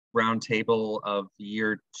roundtable of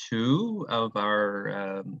year 2 of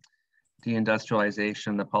our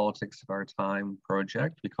Deindustrialization, the Politics of Our Time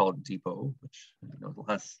project. We call it DEPO, which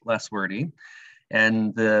less wordy.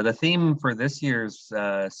 And the theme for this year's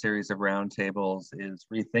series of roundtables is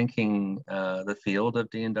rethinking the field of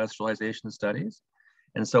deindustrialization studies.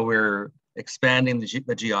 And so we're expanding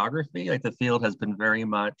the geography. Like the field has been very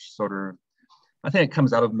much sort of, I think it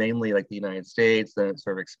comes out of mainly like the United States, then it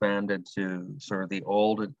sort of expanded to sort of the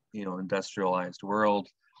old, industrialized world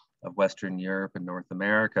of Western Europe and North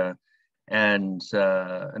America. And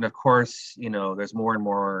of course, there's more and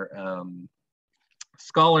more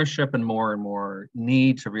scholarship and more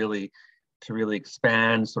need to really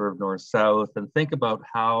expand sort of north-south and think about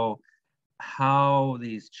how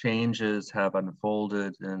these changes have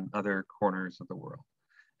unfolded in other corners of the world.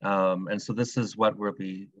 And so this is what we'll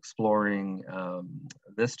be exploring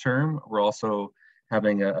this term. We're also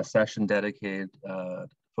having a session dedicated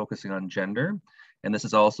focusing on gender. And this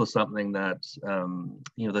is also something that,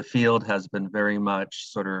 the field has been very much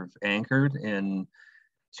sort of anchored in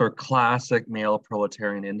sort of classic male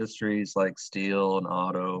proletarian industries like steel and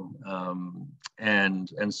auto.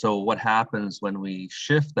 And so what happens when we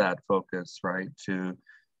shift that focus, right, to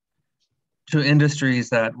industries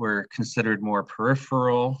that were considered more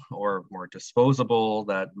peripheral or more disposable,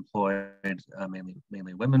 that employed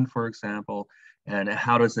mainly women, for example, and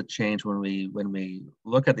how does it change when we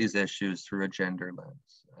look at these issues through a gender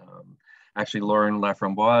lens? Actually, Lauren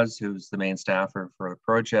Laframboise, who's the main staffer for the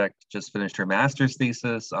project, just finished her master's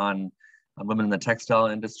thesis on women in the textile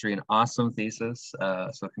industry, an awesome thesis.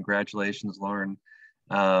 So congratulations, Lauren.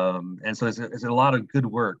 And so there's a lot of good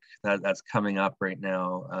work that's coming up right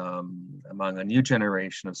now among a new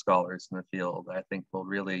generation of scholars in the field. I think will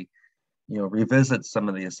really, revisit some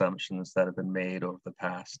of the assumptions that have been made over the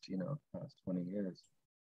past 20 years.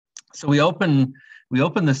 So we open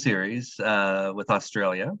the series with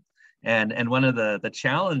Australia. And one of the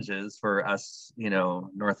challenges for us,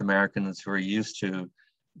 North Americans who are used to,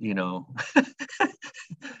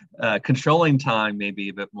 controlling time maybe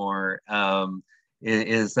a bit more,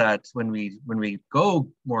 is that when we go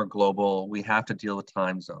more global, we have to deal with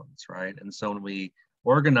time zones, right? And so when we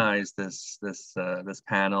organized this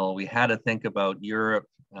panel, we had to think about Europe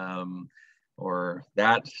or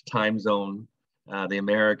that time zone, the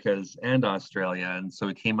Americas and Australia. And so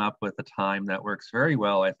we came up with a time that works very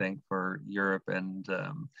well, I think, for Europe and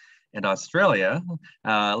Australia,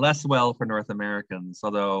 less well for North Americans.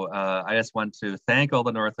 Although I just want to thank all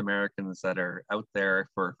the North Americans that are out there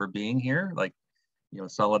for being here, like,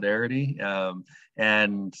 solidarity.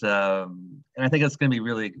 And I think it's going to be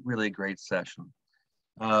really, really a great session.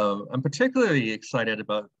 I'm particularly excited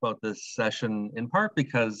about this session in part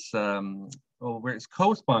because it's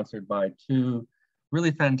co-sponsored by 2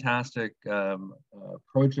 really fantastic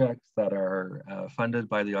projects that are funded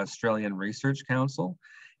by the Australian Research Council.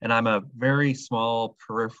 And I'm a very small,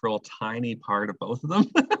 peripheral, tiny part of both of them,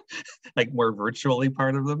 like more virtually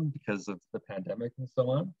part of them because of the pandemic and so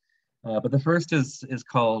on. But the first is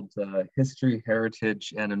called History,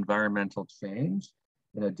 Heritage, and Environmental Change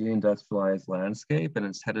in a Deindustrialized Landscape, and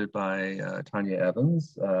it's headed by Tanya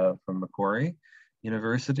Evans from Macquarie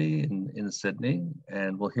University in Sydney,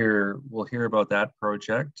 and we'll hear about that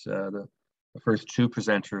project. The first 2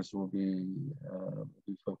 presenters will be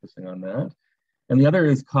focusing on that, and the other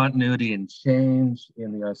is Continuity and Change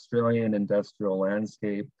in the Australian Industrial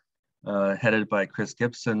Landscape, headed by Chris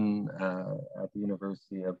Gibson at the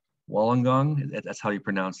University of Wollongong. That's how you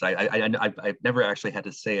pronounce it. I've never actually had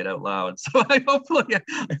to say it out loud, so I hope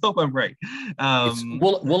I'm right. It's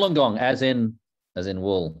Wollongong, as in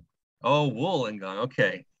wool. Oh, Wollongong.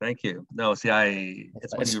 Okay, thank you. No, see,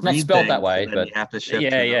 it's when it's you not read spelled things, that way, and then but you have to shift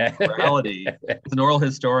yeah. to orality. As an oral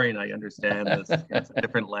historian, I understand this. It's a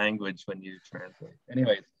different language when you translate.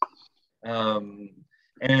 Anyways,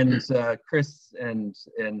 and Chris and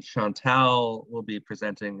Chantel will be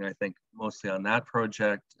presenting, I think, mostly on that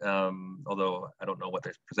project, although I don't know what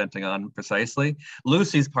they're presenting on precisely.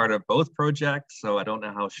 Lucy's part of both projects, so I don't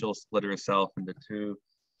know how she'll split herself into 2.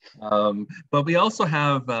 But we also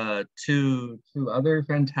have 2 other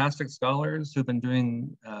fantastic scholars who've been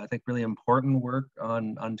doing, I think, really important work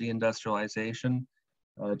on deindustrialization.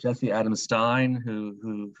 Jesse Adam Stein,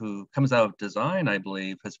 who comes out of design, I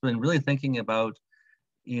believe, has been really thinking about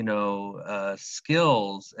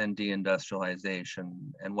skills and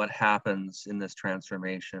deindustrialization and what happens in this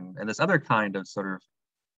transformation and this other kind of sort of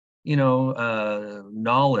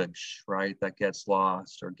knowledge, right, that gets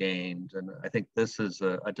lost or gained. And I think this is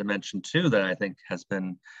a dimension too that I think has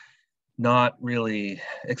been not really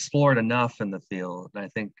explored enough in the field. And I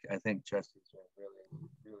think Jesse's doing really,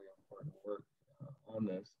 really important work on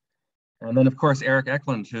this. And then, of course, Eric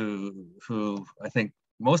Eklund, who I think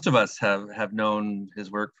most of us have known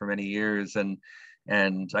his work for many years, and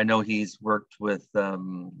I know he's worked with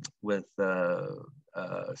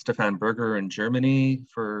Stefan Berger in Germany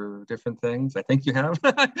for different things. I think you have.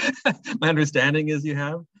 My understanding is you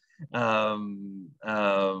have.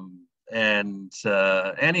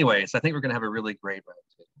 Anyways, I think we're going to have a really great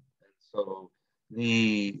roundtable. So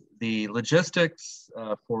the logistics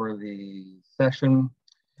for the session.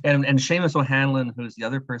 And Seamus O'Hanlon, who's the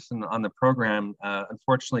other person on the program,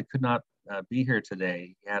 unfortunately could not be here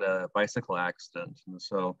today. He had a bicycle accident, and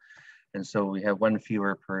so we have one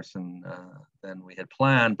fewer person than we had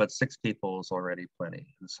planned, but 6 people is already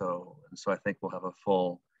plenty. And so I think we'll have a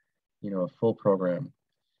full program.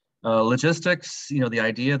 Logistics, the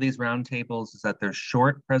idea of these roundtables is that they're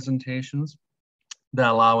short presentations that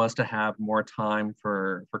allow us to have more time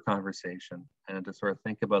for conversation and to sort of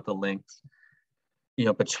think about the links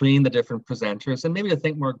between the different presenters, and maybe to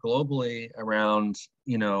think more globally around,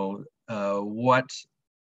 what,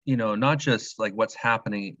 not just like what's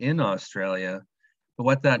happening in Australia, but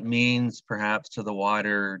what that means perhaps to the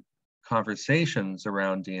wider conversations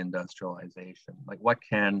around deindustrialization. Like, what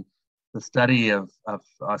can the study of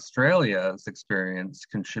Australia's experience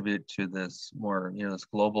contribute to this more, this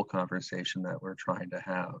global conversation that we're trying to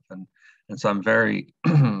have? And so I'm very,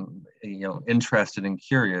 interested and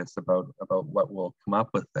curious about what we'll come up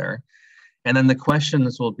with there. And then the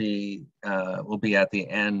questions will be at the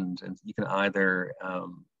end, and you can either,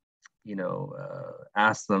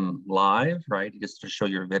 ask them live, right? Just to show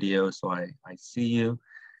your video so I see you,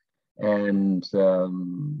 and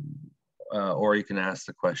or you can ask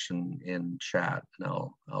the question in chat, and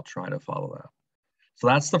I'll try to follow that. So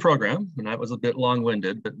that's the program, and that was a bit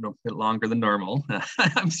long-winded, but a bit longer than normal.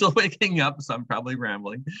 I'm still waking up, so I'm probably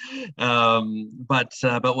rambling. But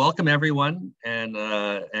welcome everyone, and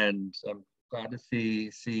I'm glad to see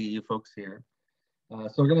you folks here.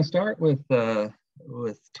 So we're going to start with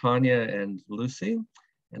Tanya and Lucy,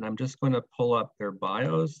 and I'm just going to pull up their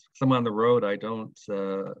bios. Because I'm on the road, I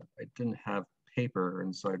didn't have paper,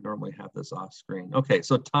 and so I normally have this off screen. Okay,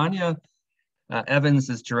 so Tanya Evans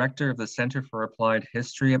is director of the Center for Applied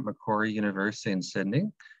History at Macquarie University in Sydney.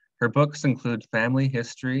 Her books include Family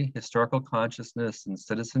History, Historical Consciousness and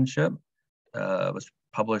Citizenship, will be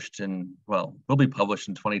published in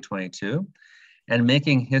 2022, and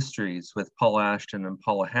Making Histories with Paula Ashton and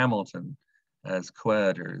Paula Hamilton as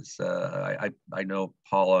co-editors. I know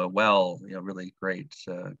Paula well, really great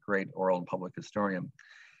oral and public historian.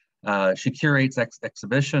 She curates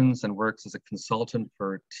exhibitions and works as a consultant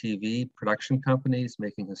for TV production companies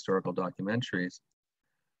making historical documentaries.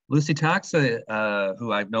 Lucy Taksa,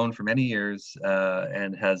 who I've known for many years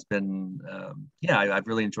and has been, I've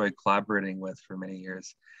really enjoyed collaborating with for many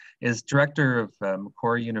years, is director of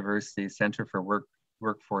Macquarie University Center for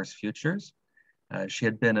Workforce Futures. She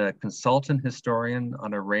had been a consultant historian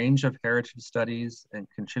on a range of heritage studies and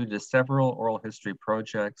contributed to several oral history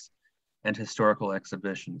projects and historical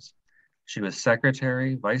exhibitions. She was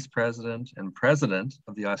secretary, vice president, and president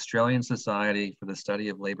of the Australian Society for the Study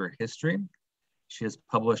of Labor History. She has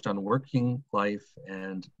published on working life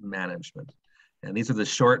and management. And these are the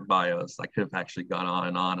short bios. I could have actually gone on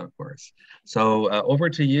and on, of course. So over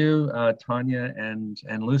to you, Tanya and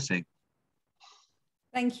Lucy.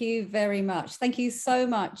 Thank you very much. Thank you so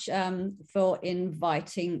much for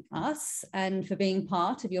inviting us and for being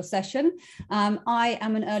part of your session. I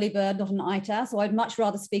am an early bird, not an night owl, so I'd much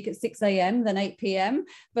rather speak at 6 a.m. than 8 p.m.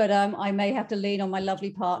 But I may have to lean on my lovely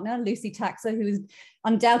partner, Lucy Taksa, who is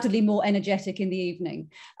undoubtedly more energetic in the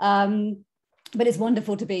evening. But it's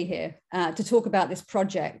wonderful to be here to talk about this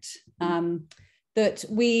project that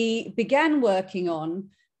we began working on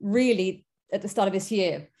really at the start of this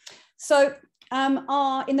year. So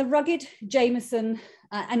in the rugged Jameson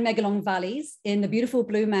and Megalong valleys in the beautiful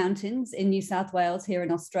Blue Mountains in New South Wales here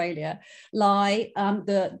in Australia lie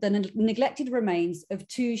the neglected remains of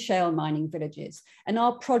 2 shale mining villages. And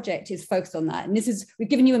our project is focused on that. And we've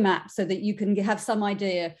given you a map so that you can have some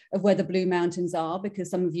idea of where the Blue Mountains are, because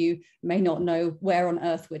some of you may not know where on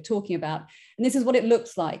earth we're talking about. And this is what it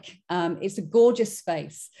looks like. It's a gorgeous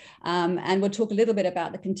space. And we'll talk a little bit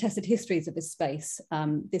about the contested histories of this space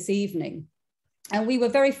this evening. And we were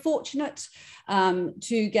very fortunate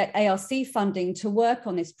to get ARC funding to work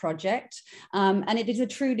on this project. And it is a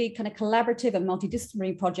truly kind of collaborative and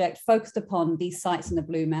multidisciplinary project focused upon these sites in the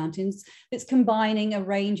Blue Mountains that's combining a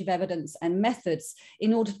range of evidence and methods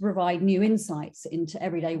in order to provide new insights into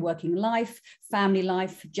everyday working life, family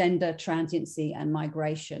life, gender, transiency, and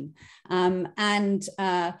migration.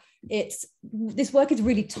 this work is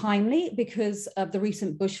really timely because of the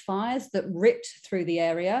recent bushfires that ripped through the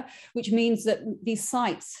area, which means that these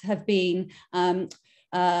sites have been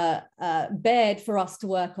bared for us to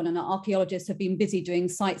work on, and our archaeologists have been busy doing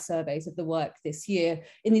site surveys of the work this year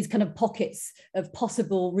in these kind of pockets of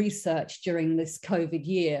possible research during this COVID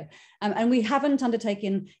year. And we haven't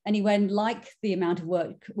undertaken anywhere like the amount of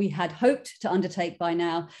work we had hoped to undertake by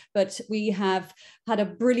now, but we have had a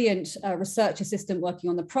brilliant research assistant working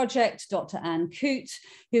on the project, Dr. Anne Coote,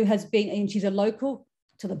 who has been, and she's a local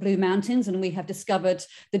to the Blue Mountains, and we have discovered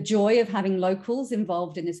the joy of having locals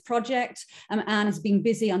involved in this project. Anne has been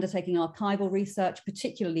busy undertaking archival research,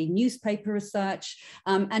 particularly newspaper research,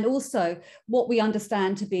 and also what we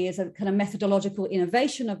understand to be as a kind of methodological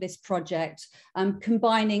innovation of this project,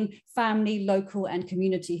 combining family, local, and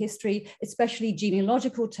community history, especially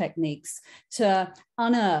genealogical techniques, to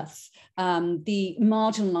unearth the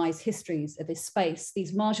marginalized histories of this space,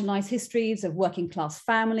 these marginalized histories of working class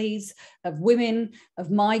families, of women,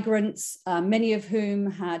 of migrants, many of whom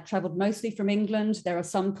had traveled mostly from England. There are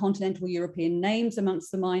some continental European names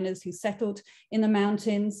amongst the miners who settled in the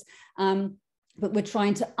mountains, but we're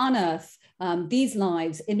trying to unearth these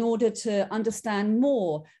lives in order to understand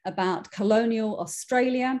more about colonial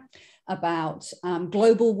Australia, about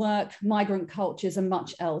global work, migrant cultures, and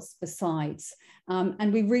much else besides.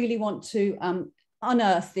 And we really want to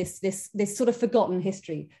unearth this sort of forgotten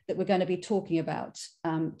history that we're going to be talking about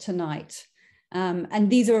tonight. And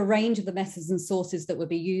these are a range of the methods and sources that we'll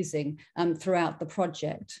be using throughout the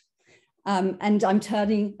project. And I'm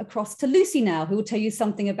turning across to Lucy now, who will tell you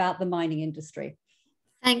something about the mining industry.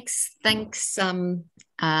 Thanks, Tanya,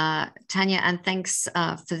 and thanks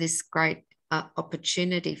for this great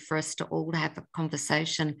opportunity for us to all have a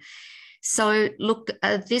conversation. So look,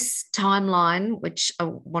 this timeline, which I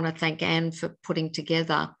want to thank Anne for putting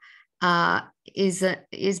together,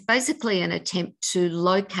 is basically an attempt to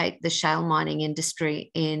locate the shale mining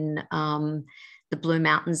industry in the Blue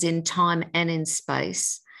Mountains in time and in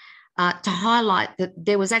space, to highlight that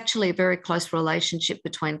there was actually a very close relationship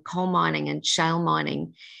between coal mining and shale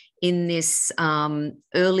mining in this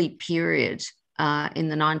early period in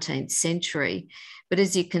the 19th century. But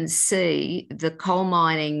as you can see, the coal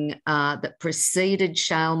mining that preceded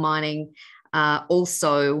shale mining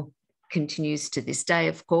also continues to this day,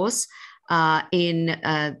 of course, in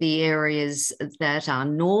the areas that are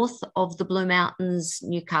north of the Blue Mountains,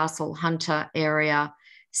 Newcastle, Hunter area,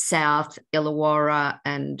 south, Illawarra,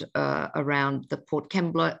 and around the Port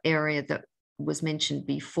Kembla area that was mentioned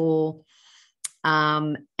before.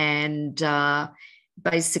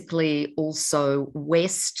 Basically also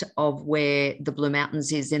west of where the Blue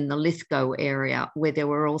Mountains is in the Lithgow area, where there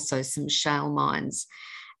were also some shale mines.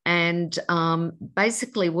 And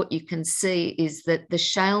basically what you can see is that the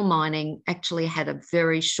shale mining actually had a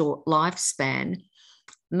very short lifespan,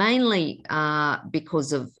 mainly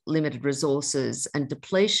because of limited resources and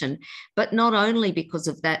depletion, but not only because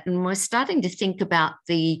of that. And we're starting to think about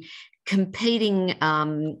the competing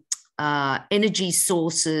energy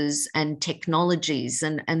sources and technologies,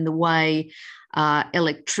 and the way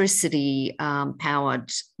electricity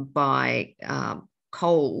powered by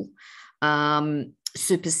coal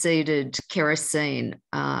superseded kerosene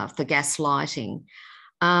for gas lighting.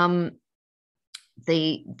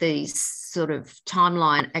 The sort of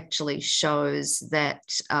timeline actually shows that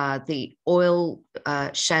the oil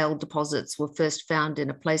shale deposits were first found in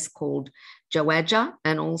a place called Jawaja,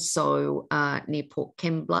 and also near Port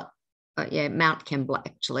Kembla, Mount Kembla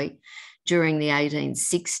actually, during the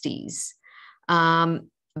 1860s.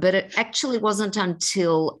 But it actually wasn't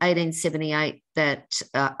until 1878 that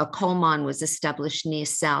a coal mine was established near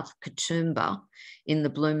South Katoomba in the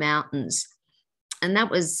Blue Mountains. And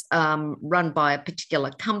that was run by a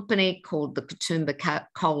particular company called the Katoomba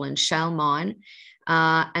Coal and Shale Mine.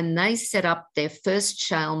 And they set up their first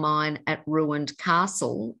shale mine at ruined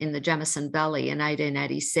Castle in the Jamison Valley in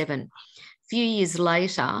 1887. A few years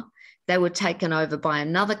later, they were taken over by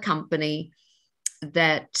another company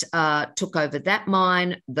that took over that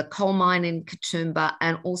mine, the coal mine in Katoomba,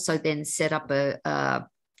 and also then set up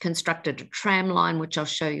constructed a tram line, which I'll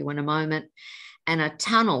show you in a moment, and a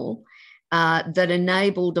tunnel that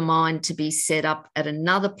enabled a mine to be set up at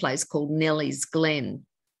another place called Nelly's Glen.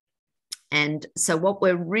 And so what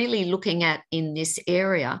we're really looking at in this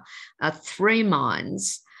area are three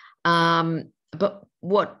mines. But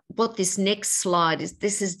what this next slide is,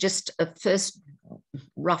 this is just a first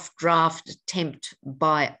rough draft attempt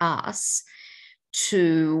by us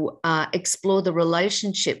to explore the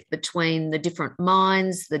relationship between the different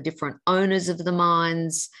mines, the different owners of the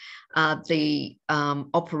mines, the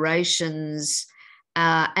operations,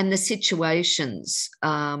 and the situations,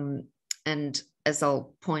 and as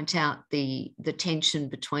I'll point out, the tension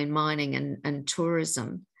between mining and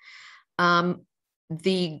tourism.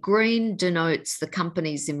 The green denotes the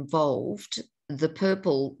companies involved. The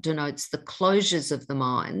purple denotes the closures of the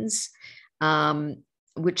mines,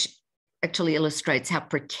 which actually illustrates how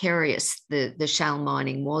precarious the shale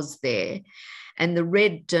mining was there. And the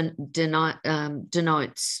red denotes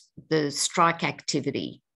the strike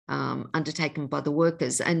activity undertaken by the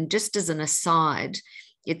workers. And just as an aside,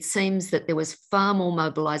 it seems that there was far more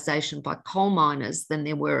mobilisation by coal miners than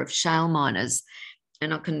there were of shale miners.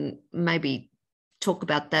 And I can maybe talk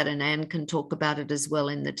about that, and Anne can talk about it as well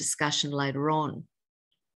in the discussion later on.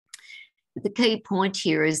 The key point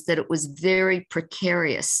here is that it was very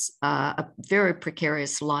precarious, a very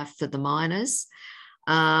precarious life for the miners.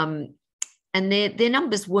 And their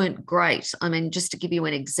numbers weren't great. I mean, just to give you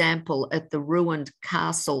an example, at the ruined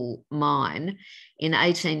Castle mine in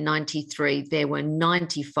 1893, there were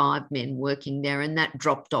 95 men working there, and that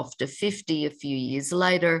dropped off to 50 a few years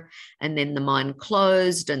later. And then the mine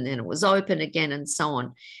closed, and then it was open again, and so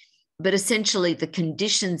on. But essentially, the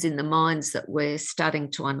conditions in the mines that we're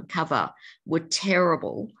starting to uncover were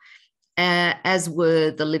terrible, as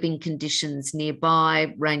were the living conditions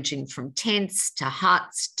nearby, ranging from tents to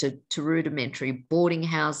huts to rudimentary boarding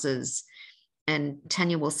houses. And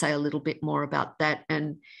Tanya will say a little bit more about that.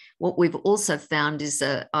 And what we've also found is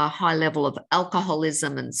a high level of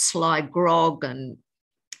alcoholism and sly grog and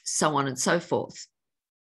so on and so forth.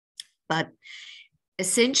 But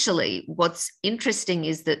essentially, what's interesting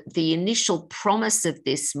is that the initial promise of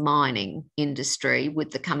this mining industry, with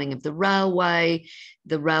the coming of the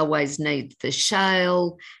railway's need for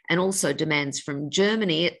shale, and also demands from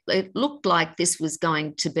Germany, it looked like this was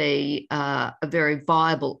going to be a very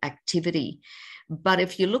viable activity. But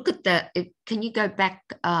if you look at that, can you go back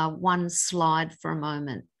one slide for a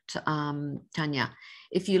moment, Tanya?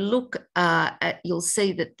 If you look you'll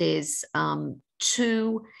see that there's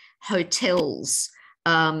 2 hotels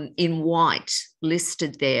in white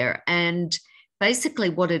listed there. And basically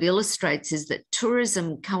what it illustrates is that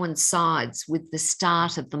tourism coincides with the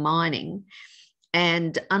start of the mining.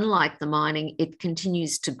 And unlike the mining, it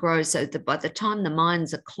continues to grow, so that by the time the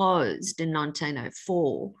mines are closed in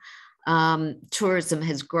 1904, tourism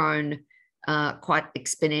has grown quite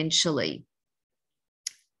exponentially.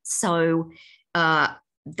 So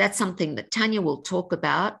that's something that Tanya will talk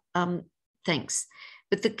about. Thanks.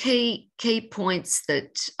 But the key points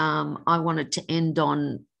that I wanted to end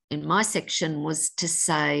on in my section was to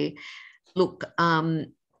say, look,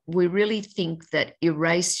 we really think that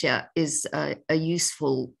erasure is a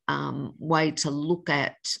useful way to look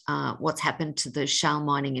at what's happened to the shale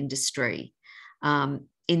mining industry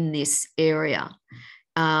in this area.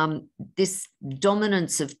 This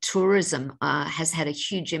dominance of tourism has had a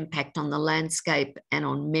huge impact on the landscape and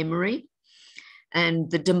on memory.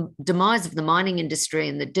 And the demise of the mining industry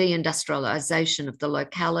and the deindustrialisation of the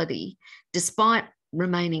locality, despite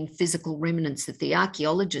remaining physical remnants that the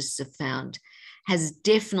archaeologists have found, has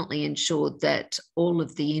definitely ensured that all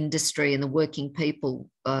of the industry and the working people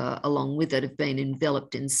along with it have been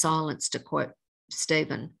enveloped in silence, to quote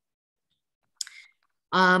Stephen.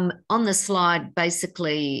 On the slide,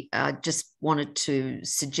 basically, just wanted to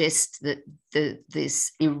suggest that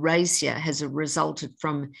this erasure has resulted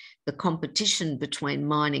from the competition between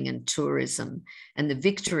mining and tourism, and the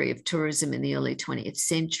victory of tourism in the early 20th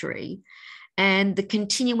century, and the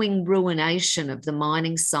continuing ruination of the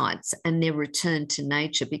mining sites and their return to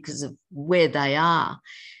nature because of where they are.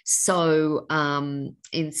 So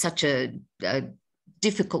in such a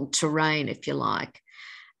difficult terrain, if you like.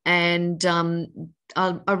 And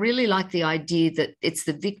I really like the idea that it's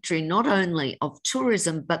the victory not only of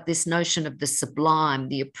tourism, but this notion of the sublime,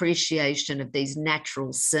 the appreciation of these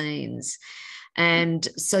natural scenes. And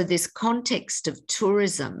so this context of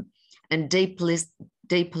tourism and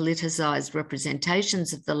depoliticized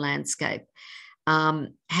representations of the landscape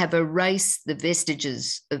have erased the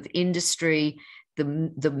vestiges of industry,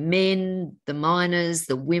 the men, the miners,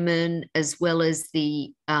 the women, as well as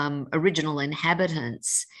the original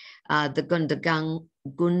inhabitants, the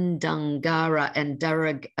Gundungara and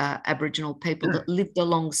Darug Aboriginal people that lived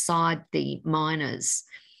alongside the miners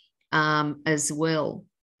as well.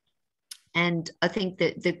 And I think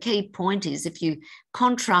that the key point is, if you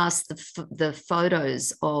contrast the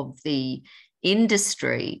photos of the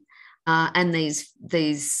industry and these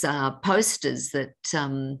posters that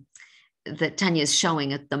Tanya's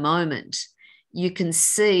showing at the moment, you can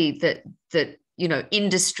see that you know,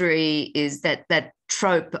 industry is that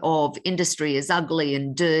trope of industry is ugly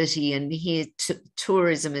and dirty, and here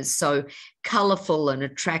tourism is so colourful and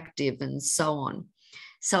attractive and so on.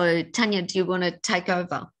 So Tanya, do you want to take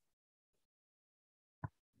over?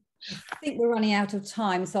 I think we're running out of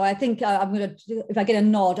time, so I think I'm going to, if I get a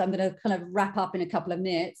nod, I'm going to kind of wrap up in a couple of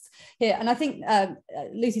minutes here. And I think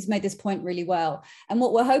Lucy's made this point really well. And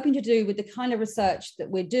what we're hoping to do with the kind of research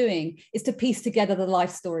that we're doing is to piece together the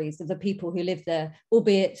life stories of the people who lived there,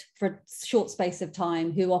 albeit for a short space of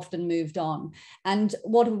time, who often moved on. And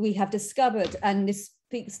what we have discovered, and this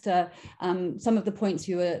speaks to some of the points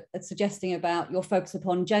you were suggesting about your focus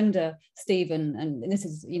upon gender, Stephen, and this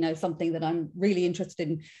is, you know, something that I'm really interested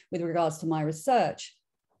in with regards to my research.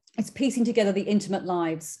 It's piecing together the intimate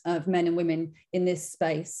lives of men and women in this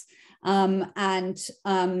space, and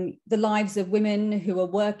the lives of women who are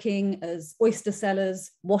working as oyster sellers,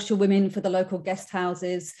 washerwomen for the local guest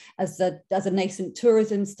houses, as a nascent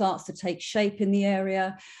tourism starts to take shape in the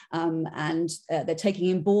area, and they're taking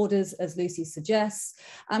in boarders, as Lucy suggests,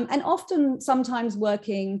 and often sometimes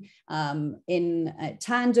working in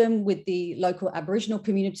tandem with the local Aboriginal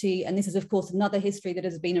community. And this is, of course, another history that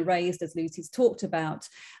has been erased, as Lucy's talked about.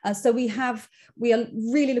 So we are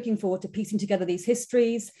really looking forward to piecing together these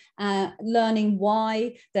histories, learning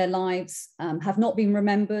why their lives have not been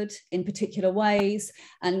remembered in particular ways,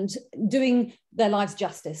 and doing their lives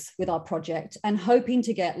justice with our project, and hoping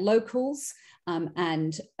to get locals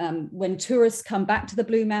and when tourists come back to the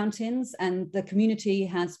Blue Mountains, and the community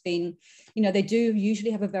has been, you know, they do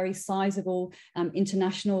usually have a very sizable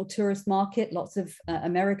international tourist market, lots of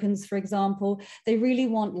Americans, for example. They really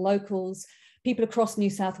want locals, people across New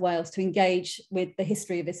South Wales, to engage with the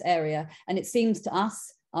history of this area. And it seems to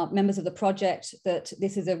us, members of the project, that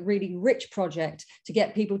this is a really rich project to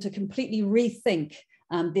get people to completely rethink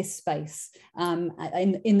this space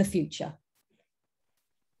in the future.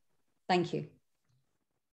 Thank you.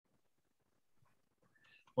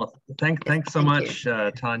 Well, thanks so much,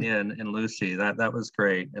 Tanya and Lucy. That was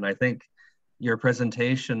great. And I think your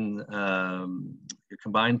presentation, your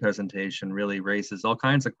combined presentation, really raises all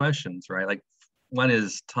kinds of questions, right? Like, one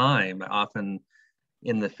is time. Often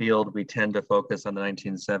in the field, we tend to focus on the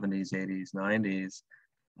 1970s, 80s, 90s.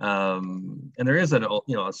 And there is a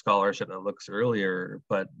scholarship that looks earlier,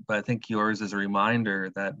 but I think yours is a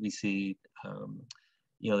reminder that we see,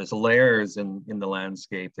 there's layers in the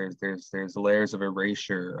landscape. There's layers of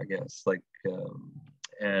erasure, I guess,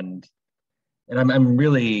 and I'm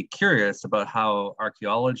really curious about how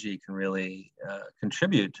archaeology can really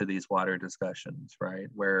contribute to these water discussions, right?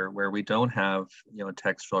 Where we don't have,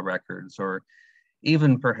 textual records, or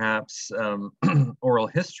even perhaps oral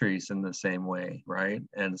histories in the same way, right?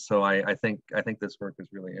 And so I think this work is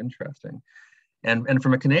really interesting. And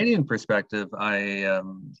from a Canadian perspective, I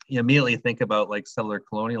immediately think about settler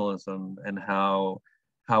colonialism and how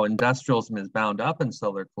industrialism is bound up in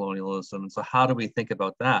settler colonialism. So how do we think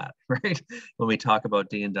about that, right? When we talk about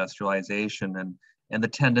deindustrialization and the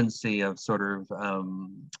tendency of sort of,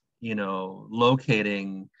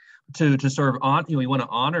 locating to sort of we want to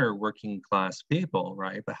honor working class people,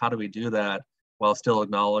 right? But how do we do that while still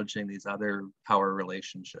acknowledging these other power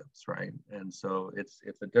relationships, right? And so it's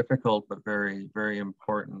a difficult but very, very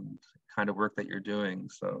important kind of work that you're doing.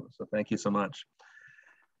 So thank you so much.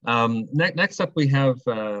 Next up, we have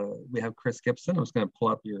Chris Gibson. I'm just going to pull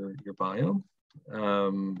up your bio.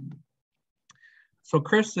 So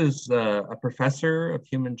Chris is a professor of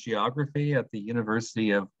human geography at the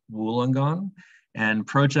University of Wollongong and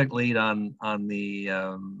project lead on the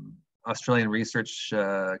Australian Research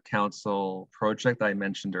Council project I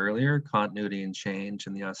mentioned earlier, Continuity and Change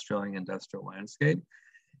in the Australian Industrial Landscape.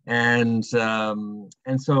 And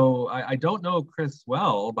so I don't know Chris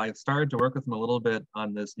well, but I've started to work with him a little bit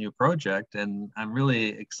on this new project, and I'm really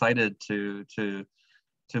excited to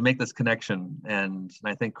make this connection. And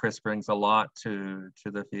I think Chris brings a lot to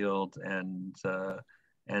the field.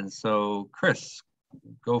 And so Chris,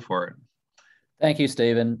 go for it. Thank you,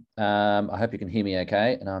 Stephen. I hope you can hear me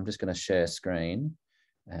okay. And I'm just going to share screen,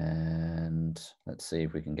 and let's see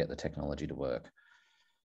if we can get the technology to work.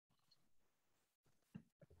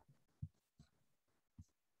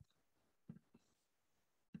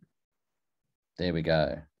 There we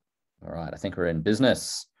go. All right, I think we're in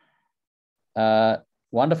business.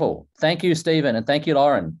 Wonderful. Thank you, Stephen, and thank you,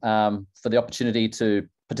 Lauren, for the opportunity to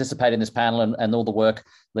participate in this panel and all the work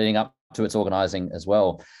leading up to its organising as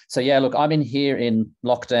well. So yeah, look, I'm in here in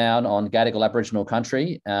lockdown on Gadigal Aboriginal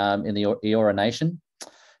country in the Eora Nation,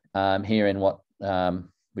 here in what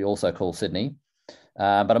we also call Sydney.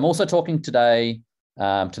 But I'm also talking today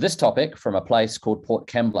to this topic from a place called Port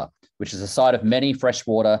Kembla, which is the site of many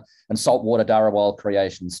freshwater and saltwater Dharawal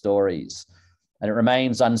creation stories. And it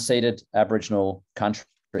remains unceded Aboriginal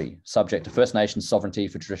country, subject to First Nations sovereignty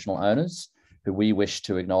for traditional owners, who we wish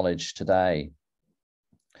to acknowledge today.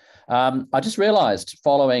 I just realized,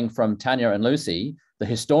 following from Tanya and Lucy, the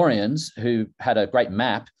historians who had a great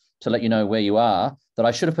map to let you know where you are, that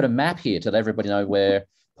I should have put a map here to let everybody know where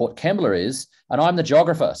Port Kembla is. And I'm the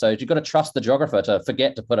geographer. So you've got to trust the geographer to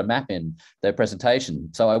forget to put a map in their presentation.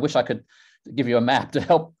 So I wish I could give you a map to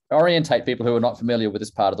help orientate people who are not familiar with this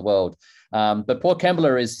part of the world. But Port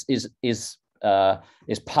Kembla is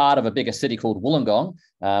part of a bigger city called Wollongong,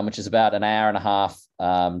 which is about an hour and a half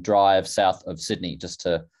drive south of Sydney, just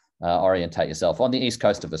to orientate yourself on the east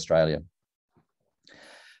coast of Australia.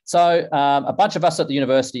 So a bunch of us at the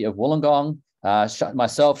University of Wollongong,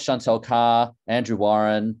 myself, Chantel, Carr, Andrew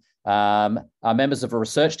Warren, are members of a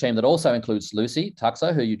research team that also includes Lucy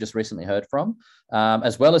Taksa, who you just recently heard from,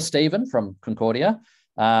 as well as Stephen from Concordia,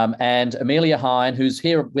 and Amelia Hine, who's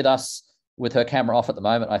here with us with her camera off at the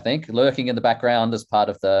moment, I think, lurking in the background as part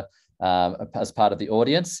of the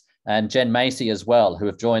audience, and Jen Macy as well, who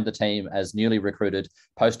have joined the team as newly recruited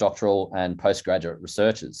postdoctoral and postgraduate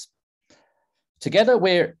researchers. Together,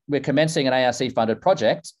 we're commencing an ARC-funded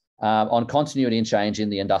project on continuity and change in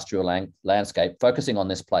the industrial landscape, focusing on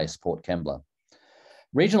this place, Port Kembla.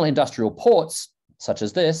 Regional industrial ports, such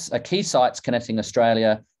as this, are key sites connecting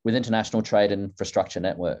Australia with international trade and infrastructure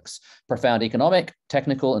networks. Profound economic,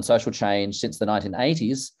 technical, and social change since the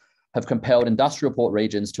 1980s have compelled industrial port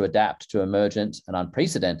regions to adapt to emergent and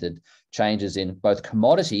unprecedented changes in both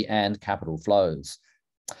commodity and capital flows.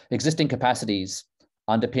 Existing capacities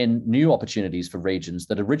underpin new opportunities for regions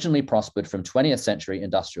that originally prospered from 20th century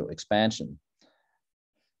industrial expansion.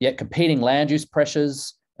 Yet competing land use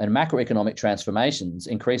pressures and macroeconomic transformations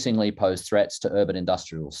increasingly pose threats to urban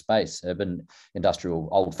industrial space, urban industrial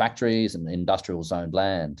old factories and industrial zoned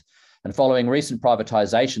land. And following recent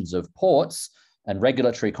privatizations of ports and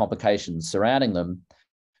regulatory complications surrounding them,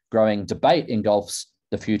 growing debate engulfs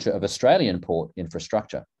the future of Australian port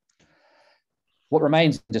infrastructure. What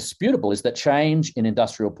remains indisputable is that change in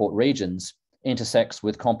industrial port regions intersects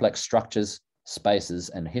with complex structures, spaces,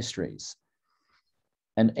 and histories.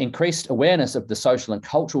 And increased awareness of the social and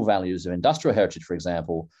cultural values of industrial heritage, for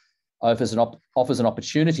example, offers an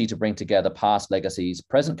opportunity to bring together past legacies,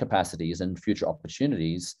 present capacities, and future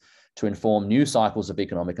opportunities to inform new cycles of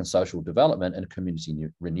economic and social development and community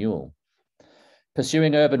renewal.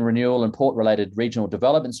 Pursuing urban renewal and port-related regional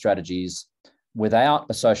development strategies without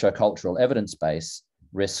a socio-cultural evidence base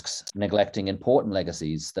risks neglecting important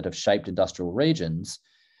legacies that have shaped industrial regions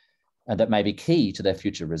and that may be key to their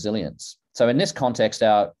future resilience. So in this context,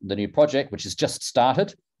 the new project, which has just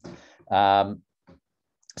started,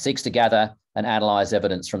 seeks to gather and analyse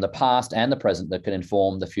evidence from the past and the present that can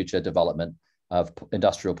inform the future development of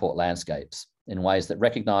industrial port landscapes in ways that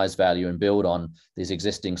recognise, value and build on these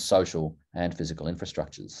existing social and physical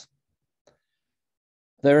infrastructures.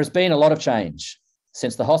 There has been a lot of change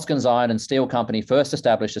since the Hoskins Iron and Steel Company first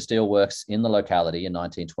established a steelworks in the locality in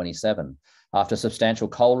 1927, after substantial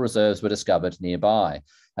coal reserves were discovered nearby.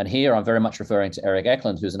 And here I'm very much referring to Eric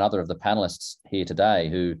Eklund, who's another of the panelists here today,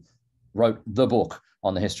 who wrote the book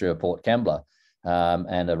on the history of Port Kembla,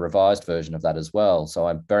 and a revised version of that as well. So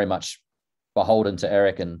I'm very much beholden to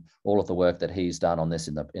Eric and all of the work that he's done on this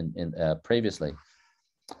previously.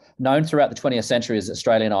 Known throughout the 20th century as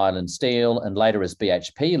Australian Iron Steel and later as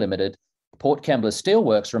BHP Limited, Port Kembla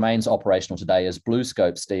Steelworks remains operational today as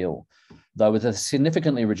BlueScope Steel, though with a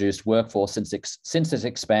significantly reduced workforce since its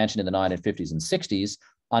expansion in the 1950s and 60s,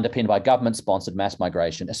 underpinned by government-sponsored mass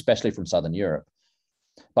migration, especially from Southern Europe.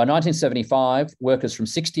 By 1975, workers from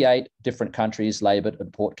 68 different countries laboured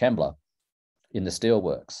at Port Kembla in the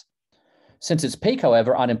steelworks. Since its peak,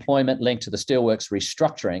 however, unemployment linked to the steelworks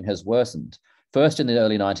restructuring has worsened. First in the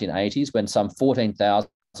early 1980s, when some 14,000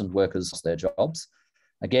 workers lost their jobs,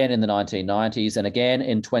 again in the 1990s, and again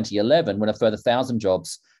in 2011, when a further 1,000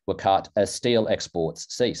 jobs were cut as steel exports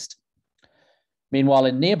ceased. Meanwhile,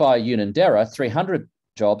 in nearby Unanderra, 300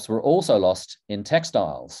 jobs were also lost in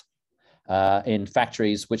textiles, in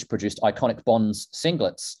factories which produced iconic Bonds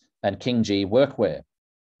singlets and King G workwear.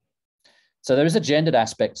 So there is a gendered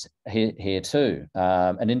aspect here too.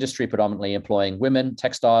 An industry predominantly employing women,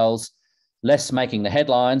 textiles, less making the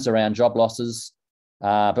headlines around job losses.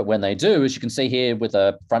 But when they do, as you can see here with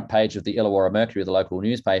the front page of the Illawarra Mercury, the local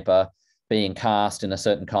newspaper, being cast in a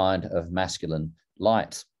certain kind of masculine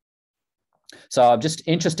light. So I'm just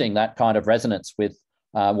interesting that kind of resonance with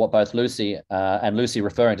what both Lucy and Lucy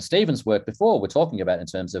referring to Stephen's work before were talking about in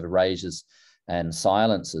terms of erasures and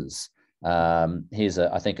silences. Here's,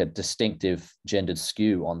 I think, a distinctive gendered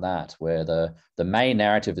skew on that, where the main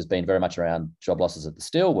narrative has been very much around job losses at the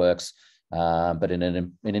steelworks, But in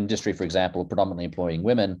an industry, for example, predominantly employing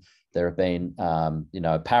women, there have been,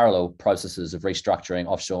 parallel processes of restructuring,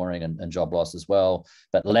 offshoring, and job loss as well,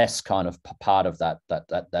 but less kind of part of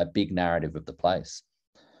that big narrative of the place.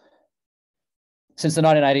 Since the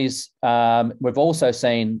 1980s, we've also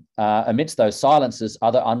seen, amidst those silences,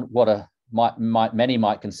 many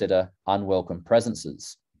might consider unwelcome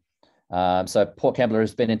presences. So Port Kembla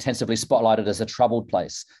has been intensively spotlighted as a troubled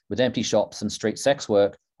place, with empty shops and street sex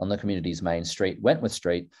work on the community's main street, Wentworth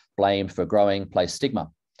Street, blamed for growing place stigma.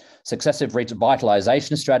 Successive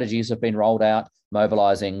revitalisation strategies have been rolled out,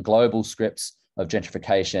 mobilising global scripts of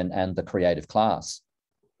gentrification and the creative class.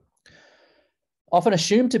 Often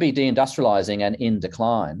assumed to be deindustrialising and in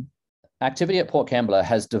decline, activity at Port Kembla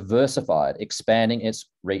has diversified, expanding its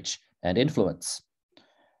reach and influence.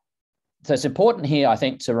 So it's important here, I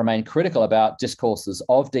think, to remain critical about discourses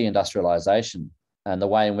of deindustrialisation and the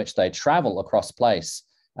way in which they travel across place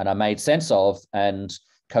and are made sense of and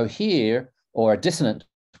cohere or are dissonant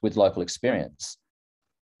with local experience.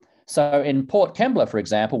 So in Port Kembla, for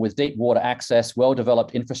example, with deep water access,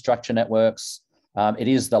 well-developed infrastructure networks, it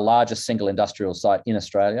is the largest single industrial site in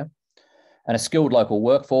Australia, and a skilled local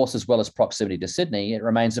workforce, as well as proximity to Sydney, it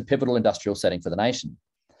remains a pivotal industrial setting for the nation.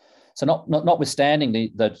 So notwithstanding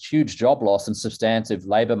the huge job loss and substantive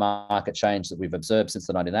labour market change that we've observed since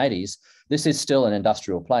the 1980s, this is still an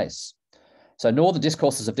industrial place. So nor the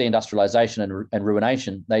discourses of deindustrialisation and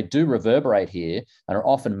ruination, they do reverberate here and are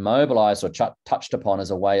often mobilised or touched upon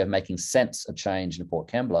as a way of making sense of change in Port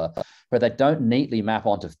Kembla, but they don't neatly map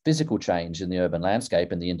onto physical change in the urban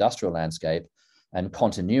landscape and the industrial landscape and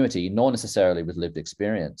continuity, nor necessarily with lived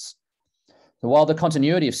experience. So while the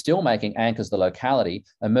continuity of steelmaking anchors the locality,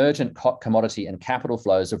 emergent commodity and capital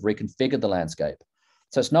flows have reconfigured the landscape.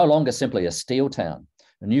 So it's no longer simply a steel town.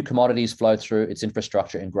 New commodities flow through its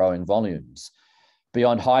infrastructure in growing volumes.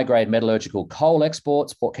 Beyond high-grade metallurgical coal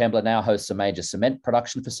exports, Port Kembla now hosts a major cement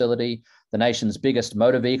production facility, the nation's biggest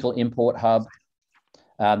motor vehicle import hub,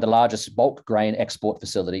 the largest bulk grain export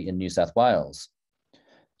facility in New South Wales.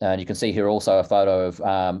 And you can see here also a photo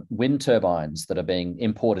of wind turbines that are being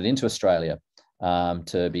imported into Australia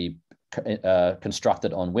to be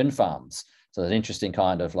constructed on wind farms. So there's an interesting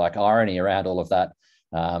kind of like irony around all of that,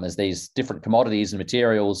 as these different commodities and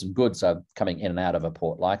materials and goods are coming in and out of a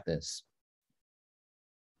port like this.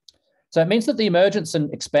 So it means that the emergence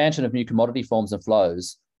and expansion of new commodity forms and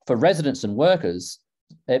flows for residents and workers,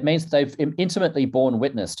 it means that they've intimately borne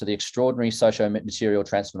witness to the extraordinary socio-material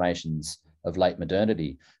transformations of late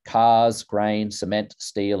modernity. Cars, grain, cement,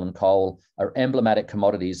 steel, and coal are emblematic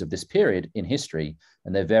commodities of this period in history,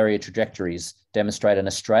 and their varied trajectories demonstrate an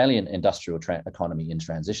Australian industrial economy in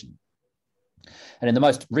transition. And in the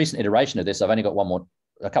most recent iteration of this, I've only got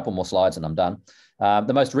a couple more slides and I'm done.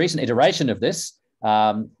 The most recent iteration of this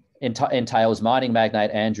entails mining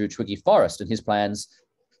magnate Andrew Twiggy Forrest and his plans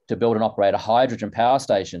to build and operate a hydrogen power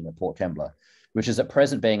station at Port Kembla, which is at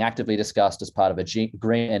present being actively discussed as part of a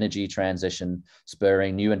green energy transition,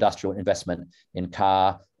 spurring new industrial investment in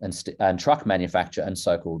car and truck manufacture and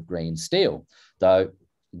so-called green steel. Though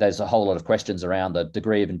there's a whole lot of questions around the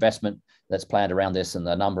degree of investment that's planned around this and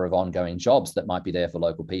the number of ongoing jobs that might be there for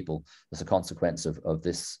local people as a consequence of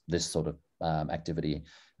this sort of activity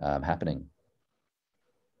happening.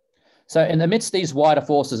 So in the midst of these wider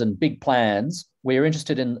forces and big plans, we are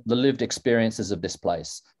interested in the lived experiences of this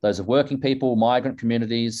place, those of working people, migrant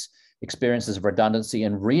communities, experiences of redundancy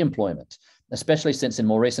and re-employment, especially since in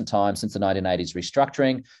more recent times, since the 1980s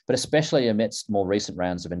restructuring, but especially amidst more recent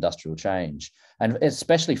rounds of industrial change, and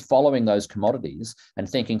especially following those commodities and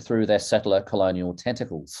thinking through their settler colonial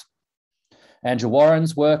tentacles. Andrew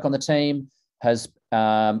Warren's work on the team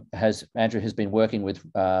Andrew has been working with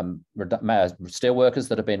steel workers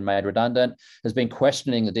that have been made redundant, has been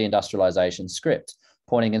questioning the deindustrialisation script,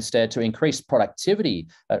 pointing instead to increased productivity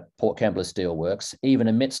at Port Kembla Steelworks, even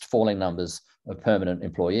amidst falling numbers of permanent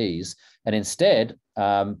employees, and instead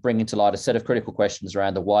bringing to light a set of critical questions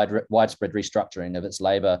around the widespread restructuring of its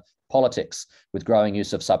labour politics, with growing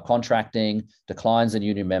use of subcontracting, declines in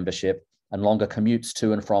union membership, and longer commutes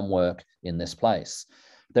to and from work in this place.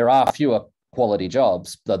 There are fewer quality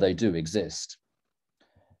jobs, though they do exist.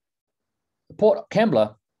 Port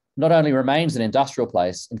Kembla not only remains an industrial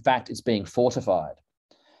place, in fact, it's being fortified.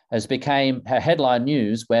 As became headline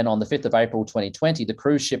news when on the 5th of April 2020, the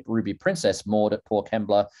cruise ship Ruby Princess moored at Port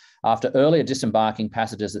Kembla after earlier disembarking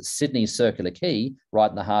passengers at Sydney's Circular Quay, right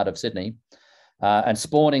in the heart of Sydney, and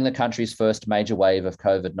spawning the country's first major wave of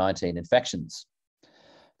COVID-19 infections.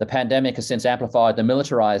 The pandemic has since amplified the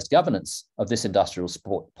militarized governance of this industrial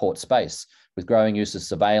port space, with growing use of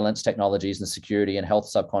surveillance technologies and security and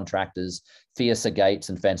health subcontractors, fiercer gates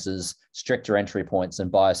and fences, stricter entry points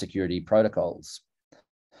and biosecurity protocols.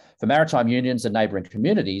 For maritime unions and neighbouring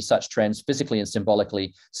communities, such trends physically and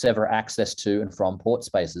symbolically sever access to and from port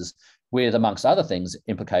spaces, with, amongst other things,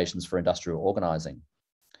 implications for industrial organising.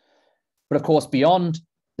 But of course, beyond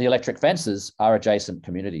the electric fences are adjacent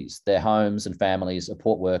communities, their homes and families of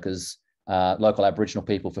port workers, local Aboriginal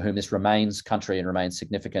people for whom this remains country and remains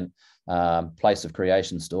significant place of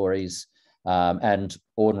creation stories, and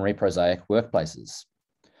ordinary prosaic workplaces.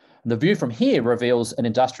 And the view from here reveals an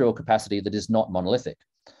industrial capacity that is not monolithic.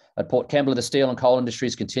 At Port Kembla, the steel and coal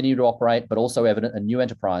industries continue to operate, but also evident in new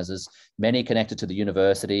enterprises, many connected to the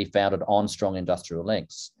university, founded on strong industrial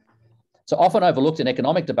links. So often overlooked in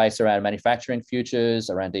economic debates around manufacturing futures,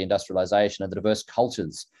 around deindustrialisation, and the diverse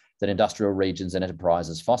cultures that industrial regions and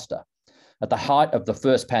enterprises foster. At the height of the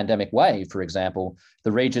first pandemic wave, for example,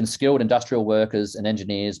 the region's skilled industrial workers and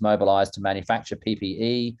engineers mobilised to manufacture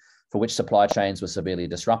PPE, for which supply chains were severely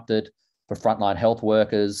disrupted, for frontline health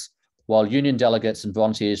workers, while union delegates and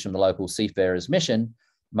volunteers from the local Seafarers Mission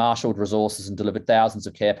marshalled resources and delivered thousands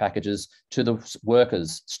of care packages to the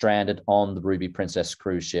workers stranded on the Ruby Princess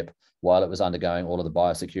cruise ship while it was undergoing all of the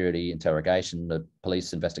biosecurity interrogation, the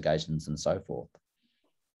police investigations, and so forth.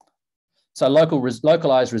 So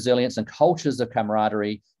localised resilience and cultures of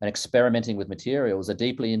camaraderie and experimenting with materials are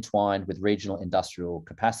deeply entwined with regional industrial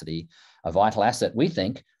capacity, a vital asset, we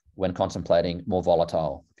think, when contemplating more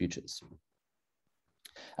volatile futures.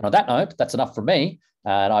 And on that note, that's enough from me.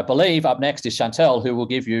 And I believe up next is Chantel, who will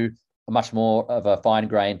give you a much more of a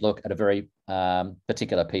fine-grained look at a very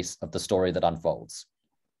particular piece of the story that unfolds.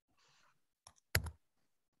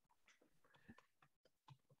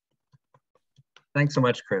 Thanks so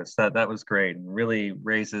much, Chris. That was great, and really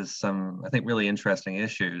raises some, I think, really interesting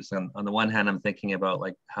issues. And on the one hand, I'm thinking about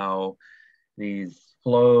like how these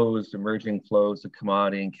flows, emerging flows of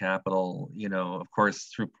commodity and capital, you know, of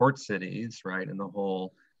course, through port cities, right, and the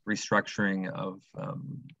whole restructuring of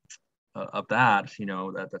that, you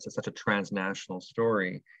know, that's such a transnational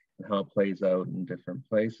story and how it plays out in different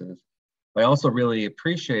places. I also really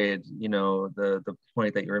appreciate, you know, the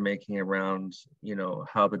point that you were making around, you know,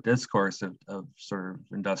 how the discourse of sort of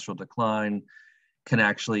industrial decline can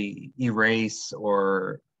actually erase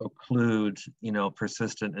or occlude, you know,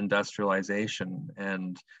 persistent industrialization.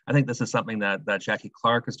 And I think this is something that Jackie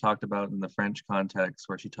Clark has talked about in the French context,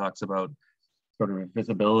 where she talks about sort of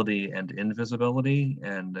visibility and invisibility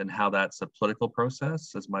and how that's a political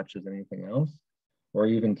process as much as anything else. Or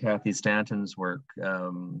even Kathy Stanton's work,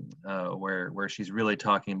 where she's really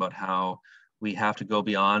talking about how we have to go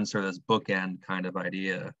beyond sort of this bookend kind of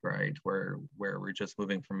idea, right? Where we're just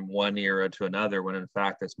moving from one era to another, when in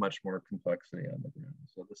fact there's much more complexity on the ground.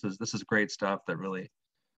 So this is great stuff that really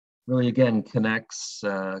again connects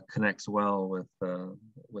well with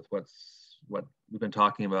what we've been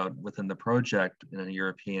talking about within the project in a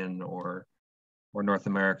European or North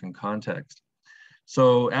American context.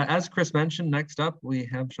 So as Chris mentioned, next up we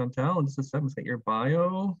have Chantel, and this is let's get your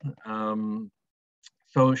bio.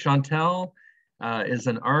 So Chantel is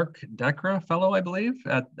an ARC-DECRA fellow, I believe,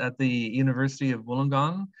 at the University of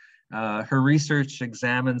Wollongong. Her research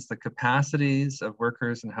examines the capacities of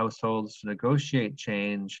workers and households to negotiate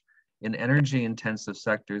change in energy-intensive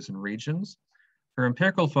sectors and regions. Her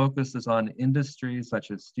empirical focus is on industries such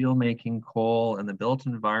as steelmaking, coal, and the built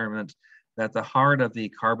environment at the heart of the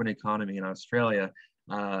carbon economy in Australia.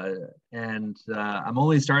 I'm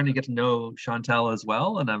only starting to get to know Chantel as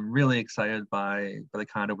well, and I'm really excited by the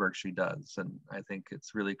kind of work she does. And I think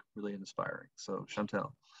it's really, really inspiring. So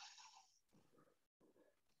Chantel.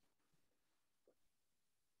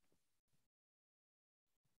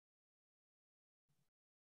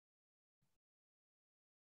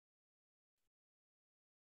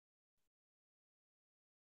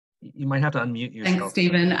 You might have to unmute yourself. Thanks,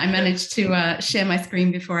 Stephen. I managed to share my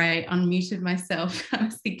screen before I unmuted myself. I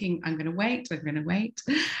was thinking, I'm going to wait. Okay,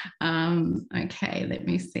 let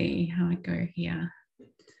me see how I go here.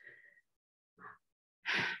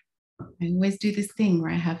 I always do this thing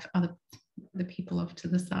where I have the people off to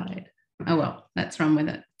the side. Oh, well, let's run with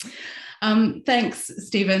it. Thanks,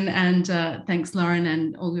 Stephen, and thanks, Lauren,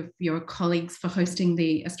 and all of your colleagues for hosting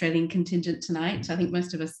the Australian contingent tonight. I think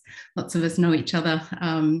lots of us know each other,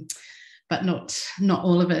 but not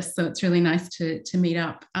all of us, so it's really nice to meet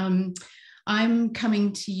up. I'm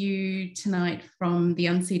coming to you tonight from the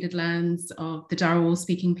unceded lands of the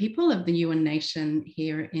Dharawal-speaking people of the Yuin Nation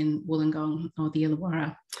here in Wollongong, or the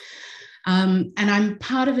Illawarra. And I'm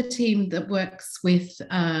part of a team that works with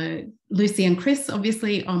Lucy and Chris,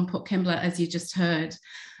 obviously, on Port Kembla, as you just heard.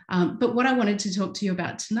 But what I wanted to talk to you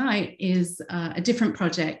about tonight is a different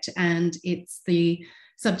project, and it's the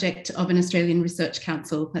subject of an Australian Research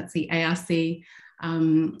Council, that's the ARC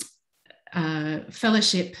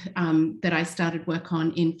fellowship that I started work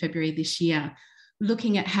on in February this year,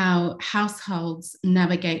 looking at how households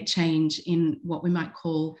navigate change in what we might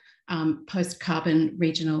call post-carbon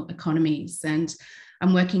regional economies. And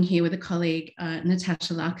I'm working here with a colleague,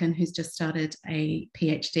 Natasha Larkin, who's just started a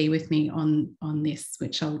PhD with me on this,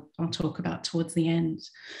 which I'll talk about towards the end.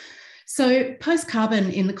 So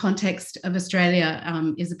post-carbon in the context of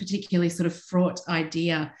Australia is a particularly sort of fraught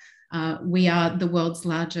idea. We are the world's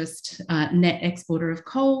largest net exporter of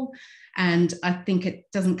coal, and I think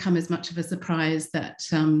it doesn't come as much of a surprise that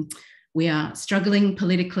we are struggling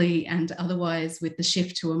politically and otherwise with the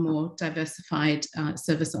shift to a more diversified,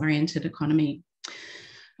 service-oriented economy.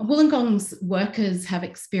 Wollongong's workers have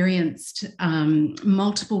experienced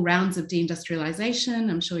multiple rounds of deindustrialisation.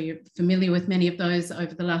 I'm sure you're familiar with many of those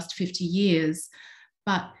over the last 50 years.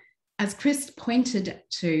 But as Chris pointed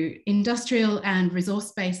to, industrial and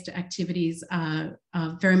resource-based activities are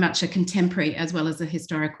very much a contemporary as well as a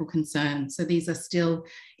historical concern. So these are still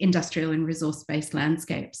industrial and resource-based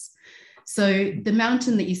landscapes. So the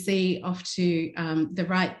mountain that you see off to the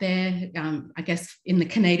right there, I guess in the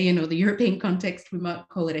Canadian or the European context, we might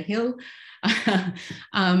call it a hill,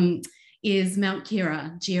 is Mount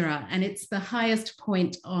Gira, and it's the highest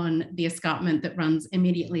point on the escarpment that runs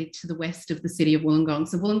immediately to the west of the city of Wollongong.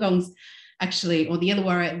 So Wollongong's actually, or the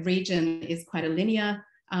Illawarra region, is quite a linear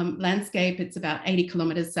landscape. It's about 80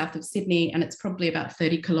 kilometres south of Sydney, and it's probably about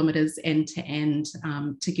 30 kilometres end to end,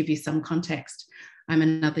 to give you some context. I'm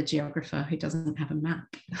another geographer who doesn't have a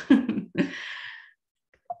map.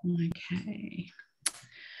 Okay.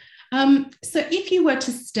 So if you were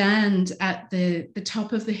to stand at the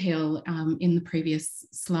top of the hill in the previous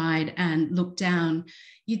slide and look down,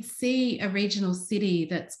 you'd see a regional city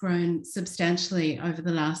that's grown substantially over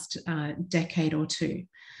the last decade or two.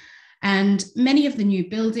 And many of the new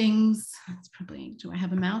buildings, it's probably, do I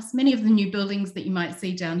have a mouse? Many of the new buildings that you might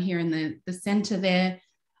see down here in the centre there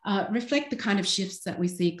reflect the kind of shifts that we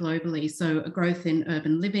see globally. So a growth in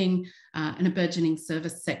urban living and a burgeoning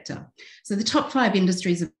service sector. So the top 5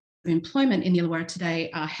 industries of employment in the Illawarra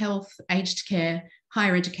today are health, aged care,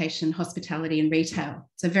 higher education, hospitality and retail.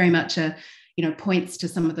 So very much points to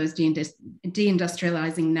some of those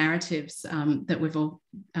deindustrializing narratives that we've all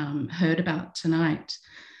heard about tonight.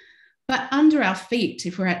 But under our feet,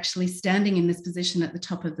 if we're actually standing in this position at the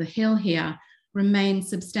top of the hill here, remain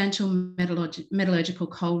substantial metallurgical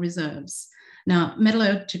coal reserves. Now,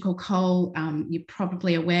 metallurgical coal, you're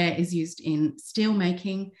probably aware, is used in steel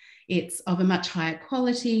making. It's of a much higher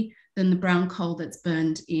quality than the brown coal that's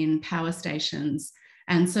burned in power stations.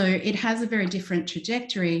 And so it has a very different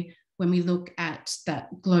trajectory when we look at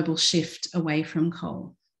that global shift away from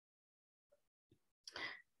coal.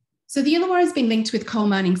 So the Illawarra has been linked with coal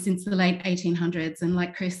mining since the late 1800s. And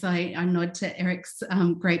like Chris, I nod to Eric's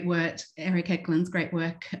great work, Eric Eklund's great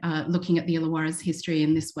work, looking at the Illawarra's history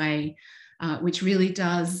in this way, which really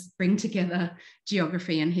does bring together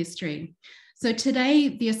geography and history. So today,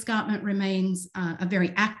 the escarpment remains a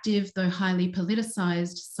very active, though highly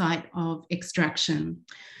politicised site of extraction.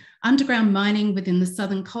 Underground mining within the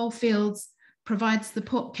southern coalfields provides the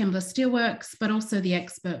Port Kembla steelworks, but also the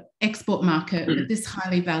export market with this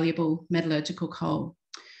highly valuable metallurgical coal.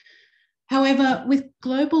 However, with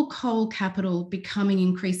global coal capital becoming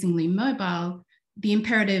increasingly mobile, the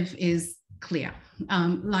imperative is clear.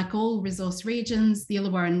 Like all resource regions, the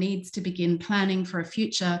Illawarra needs to begin planning for a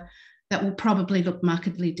future that will probably look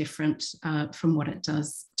markedly different from what it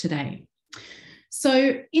does today.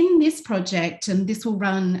 So in this project, and this will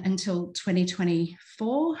run until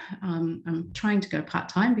 2024, I'm trying to go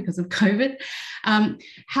part-time because of COVID,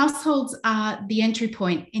 households are the entry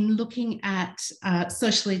point in looking at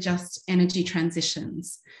socially just energy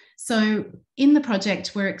transitions. So in the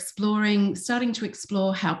project, we're starting to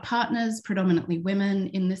explore how partners, predominantly women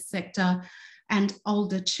in this sector, and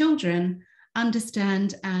older children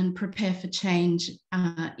understand and prepare for change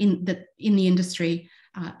in the industry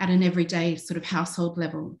at an everyday sort of household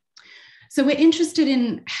level. So we're interested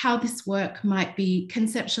in how this work might be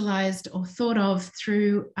conceptualized or thought of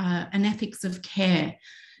through an ethics of care,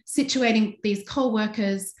 situating these coal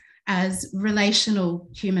workers as relational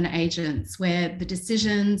human agents, where the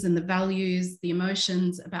decisions and the values, the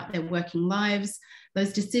emotions about their working lives,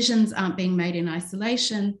 those decisions aren't being made in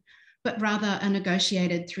isolation, but rather are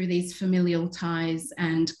negotiated through these familial ties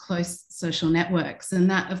and close social networks. And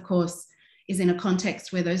that, of course, is in a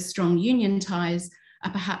context where those strong union ties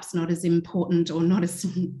are perhaps not as important, or not as,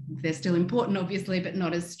 they're still important obviously, but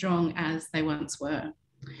not as strong as they once were.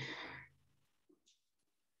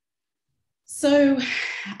 So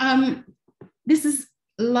this is,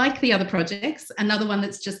 like the other projects, another one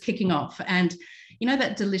that's just kicking off. And you know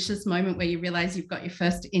that delicious moment where you realize you've got your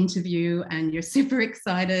first interview and you're super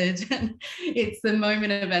excited, and it's the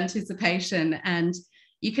moment of anticipation. And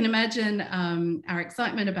you can imagine our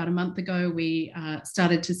excitement. About a month ago, we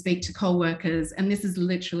started to speak to coal workers, and this is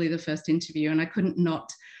literally the first interview. And I couldn't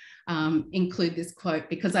not include this quote,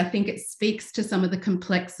 because I think it speaks to some of the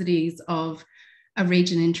complexities of a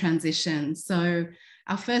region in transition. So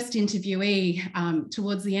our first interviewee,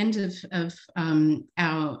 towards the end of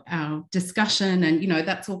our discussion, and you know,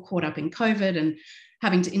 that's all caught up in COVID and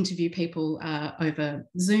having to interview people over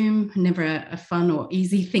Zoom, never a fun or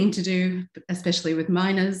easy thing to do, especially with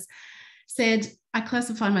miners, said, I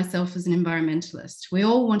classify myself as an environmentalist. We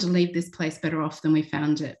all want to leave this place better off than we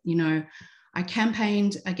found it. You know, I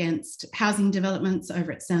campaigned against housing developments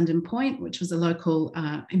over at Sandon Point, which was a local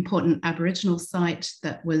important Aboriginal site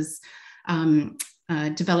that was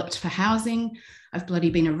developed for housing. I've bloody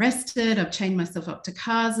been arrested. I've chained myself up to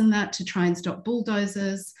cars and that to try and stop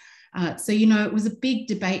bulldozers. So, you know, it was a big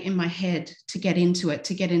debate in my head to get into it,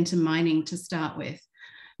 to get into mining to start with.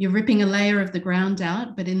 You're ripping a layer of the ground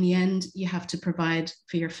out, but in the end, you have to provide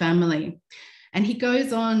for your family. And he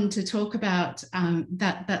goes on to talk about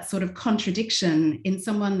that sort of contradiction in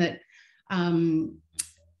someone that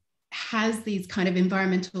has these kind of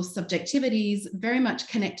environmental subjectivities very much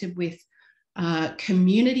connected with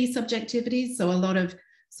community subjectivities. So a lot of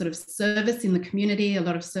sort of service in the community, a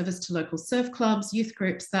lot of service to local surf clubs, youth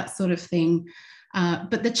groups, that sort of thing.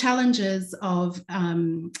 But the challenges of,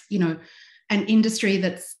 you know, an industry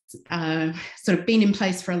that's sort of been in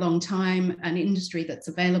place for a long time, an industry that's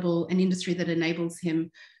available, an industry that enables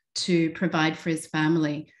him to provide for his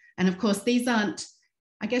family. And of course, these aren't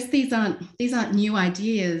new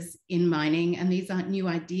ideas in mining, and these aren't new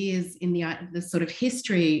ideas in the sort of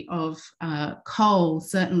history of coal,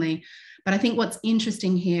 certainly. But I think what's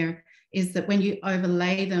interesting here is that when you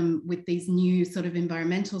overlay them with these new sort of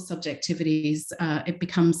environmental subjectivities, it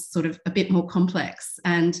becomes sort of a bit more complex.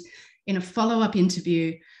 And in a follow-up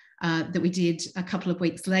interview that we did a couple of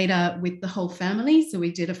weeks later with the whole family, so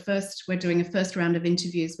we're doing a first round of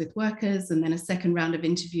interviews with workers and then a second round of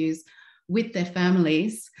interviews with their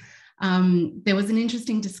families. There was an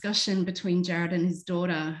interesting discussion between Jared and his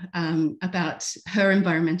daughter about her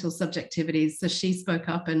environmental subjectivities. So she spoke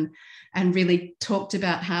up and really talked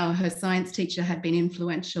about how her science teacher had been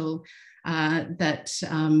influential, that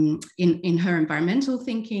in her environmental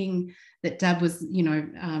thinking, that Dad was, you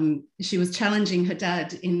know, she was challenging her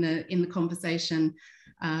dad in the conversation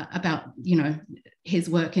about, you know, his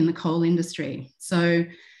work in the coal industry. So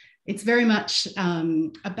it's very much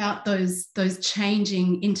about those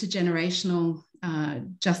changing intergenerational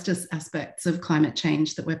justice aspects of climate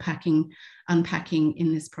change that we're unpacking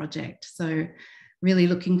in this project. So really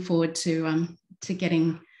looking forward to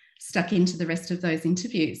getting stuck into the rest of those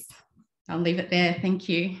interviews. I'll leave it there. Thank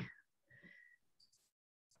you.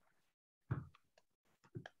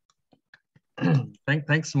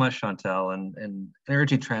 Thanks so much, Chantel. And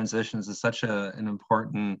energy transitions is such an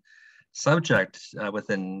important subject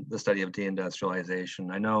within the study of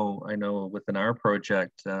deindustrialization. I know within our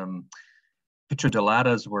project, Petra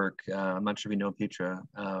Delata's work, I'm not sure if you know Petra,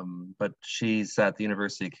 but she's at the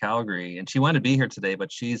University of Calgary, and she wanted to be here today,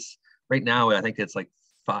 but she's right now, I think it's like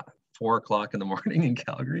 4 o'clock in the morning in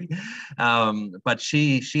Calgary. But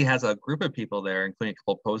she has a group of people there, including a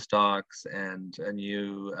couple of postdocs, and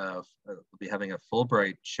you will be having a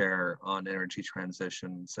Fulbright chair on energy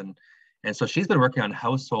transitions. And so she's been working on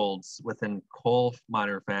households within coal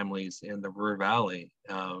miner families in the Ruhr Valley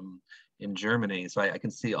in Germany. So I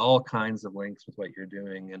can see all kinds of links with what you're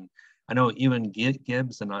doing. And I know even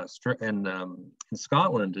Gibbs in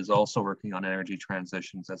Scotland is also working on energy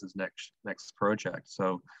transitions as his next project.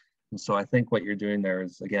 So I think what you're doing there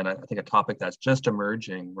is, again, I think a topic that's just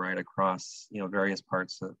emerging right across, you know, various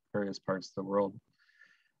parts of the world.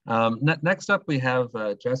 Next up, we have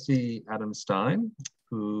Jesse Adam Stein,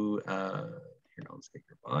 who, here, let's get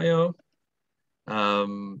your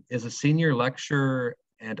bio, is a senior lecturer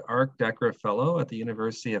and Arc Decker Fellow at the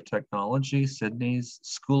University of Technology, Sydney's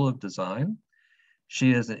School of Design.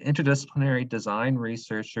 She is an interdisciplinary design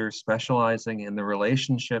researcher specializing in the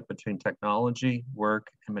relationship between technology,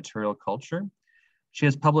 work, and material culture. She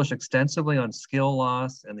has published extensively on skill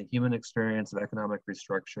loss and the human experience of economic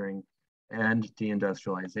restructuring and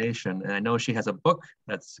deindustrialization. And I know she has a book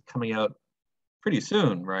that's coming out pretty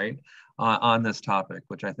soon, right, on this topic,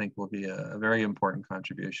 which I think will be a very important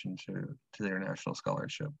contribution to the international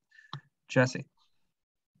scholarship. Jessie.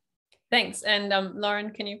 Thanks. And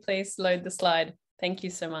Lauren, can you please load the slide? Thank you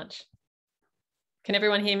so much. Can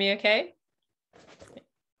everyone hear me okay?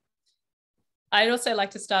 I'd also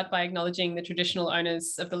like to start by acknowledging the traditional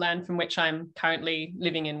owners of the land from which I'm currently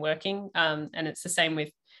living and working. And it's the same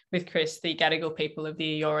with Chris, the Gadigal people of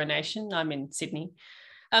the Eora Nation. I'm in Sydney.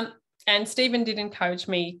 And Stephen did encourage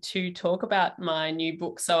me to talk about my new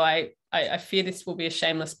book. So I fear this will be a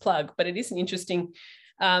shameless plug, but it is an interesting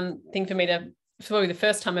thing for me to, it's probably the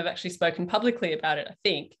first time I've actually spoken publicly about it, I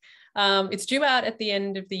think. It's due out at the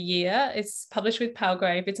end of the year. It's published with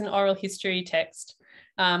Palgrave. It's an oral history text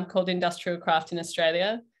called Industrial Craft in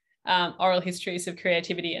Australia, Oral Histories of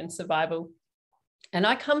Creativity and Survival. And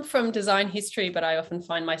I come from design history, but I often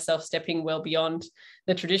find myself stepping well beyond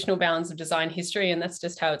the traditional bounds of design history, and that's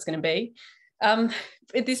just how it's going to be.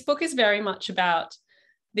 This book is very much about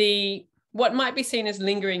what might be seen as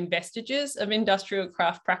lingering vestiges of industrial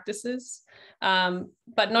craft practices,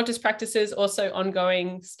 but not just practices, also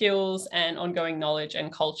ongoing skills and ongoing knowledge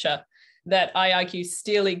and culture that I argue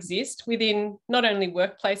still exist within not only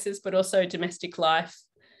workplaces, but also domestic life,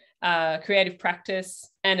 creative practice,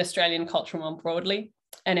 and Australian culture more broadly,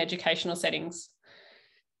 and educational settings.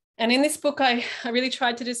 And in this book, I really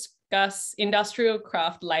tried to discuss industrial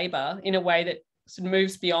craft labour in a way that sort of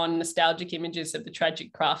moves beyond nostalgic images of the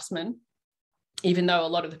tragic craftsman, even though a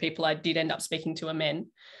lot of the people I did end up speaking to are men.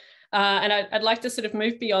 And I'd like to sort of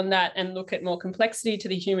move beyond that and look at more complexity to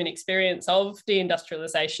the human experience of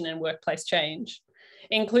deindustrialisation and workplace change,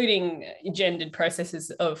 including gendered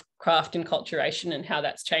processes of craft enculturation and how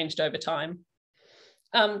that's changed over time.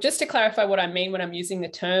 Just to clarify what I mean when I'm using the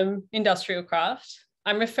term industrial craft,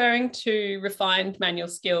 I'm referring to refined manual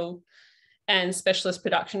skill and specialist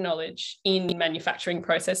production knowledge in manufacturing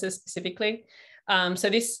processes specifically. So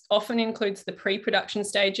this often includes the pre-production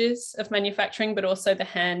stages of manufacturing, but also the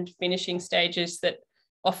hand finishing stages that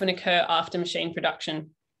often occur after machine production.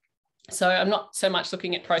 So I'm not so much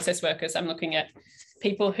looking at process workers, I'm looking at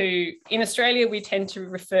people who in Australia we tend to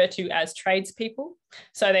refer to as tradespeople.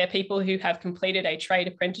 So they're people who have completed a trade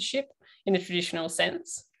apprenticeship in the traditional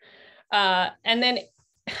sense. And then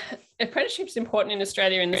apprenticeship is important in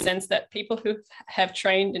Australia in the sense that people who have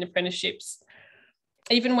trained in apprenticeships,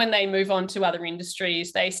 even when they move on to other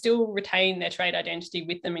industries, they still retain their trade identity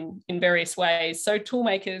with them in various ways. So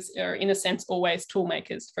toolmakers are, in a sense, always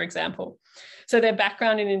toolmakers, for example. So their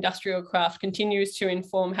background in industrial craft continues to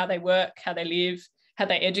inform how they work, how they live, how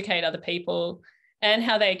they educate other people, and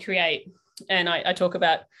how they create. And I talk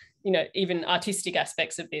about, even artistic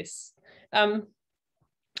aspects of this.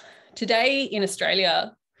 Today in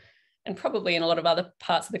Australia, and probably in a lot of other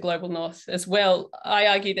parts of the global north as well, I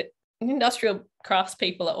argue that industrial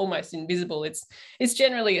craftspeople are almost invisible. It's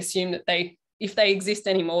generally assumed that if they exist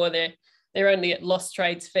anymore, they're only at lost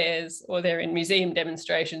trades fairs, or they're in museum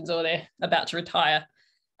demonstrations, or they're about to retire.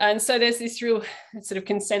 And so there's this real sort of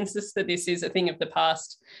consensus that this is a thing of the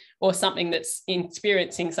past, or something that's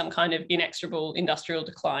experiencing some kind of inexorable industrial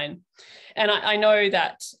decline. And I know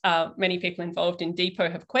that many people involved in Depot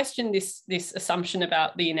have questioned this assumption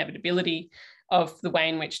about the inevitability of the way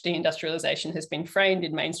in which deindustrialisation has been framed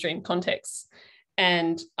in mainstream contexts.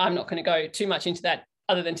 And I'm not going to go too much into that,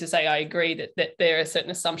 other than to say I agree that there are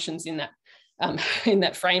certain assumptions in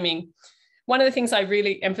that framing. One of the things I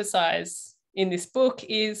really emphasise in this book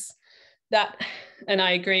is that, and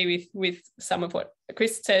I agree with some of what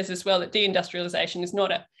Chris says as well, that deindustrialisation is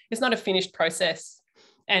not a finished process,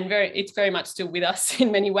 and it's very much still with us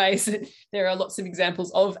in many ways. There are lots of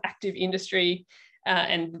examples of active industry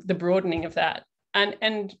and the broadening of that.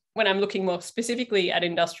 And when I'm looking more specifically at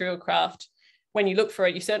industrial craft, when you look for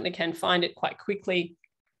it, you certainly can find it quite quickly.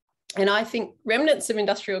 And I think remnants of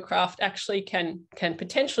industrial craft actually can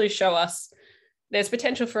potentially show us there's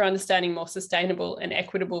potential for understanding more sustainable and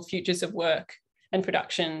equitable futures of work and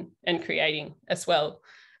production and creating as well,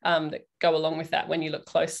 that go along with that when you look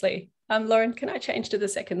closely. Lauren, can I change to the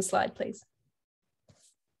second slide, please?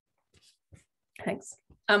 Thanks.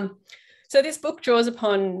 So this book draws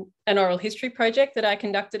upon an oral history project that I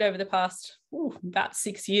conducted over the past about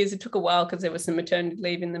 6 years. It took a while because there was some maternity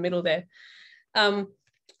leave in the middle there.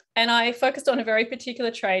 And I focused on a very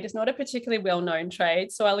particular trade. It's not a particularly well-known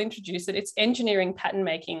trade, so I'll introduce it. It's engineering pattern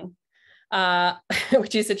making,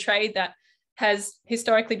 which is a trade that has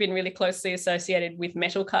historically been really closely associated with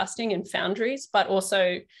metal casting and foundries, but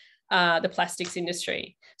also the plastics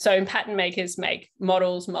industry. So pattern makers make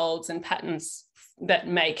models, molds, and patterns that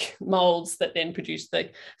make molds that then produce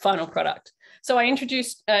the final product. So I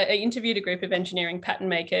interviewed a group of engineering pattern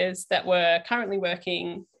makers that were currently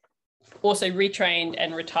working also retrained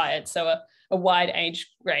and retired, so a wide age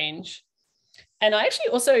range. And I actually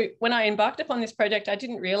also, when I embarked upon this project, I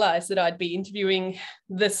didn't realize that I'd be interviewing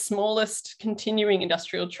the smallest continuing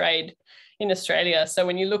industrial trade in Australia. So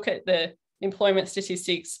when you look at the employment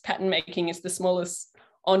statistics, pattern making is the smallest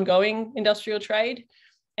ongoing industrial trade.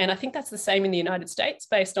 And I think that's the same in the United States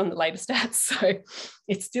based on the latest stats. So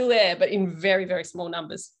it's still there, but in very, very small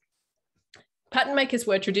numbers. Pattern makers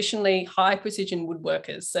were traditionally high precision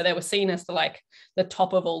woodworkers. So they were seen as the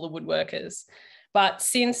top of all the woodworkers. But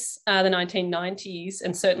since the 1990s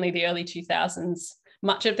and certainly the early 2000s,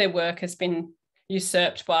 much of their work has been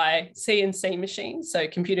usurped by CNC machines, so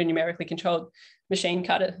computer numerically controlled machine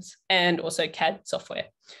cutters, and also CAD software.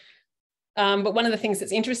 But one of the things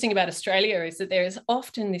that's interesting about Australia is that there is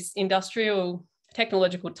often this industrial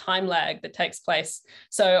technological time lag that takes place.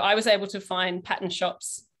 So I was able to find pattern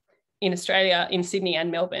shops in Australia, in Sydney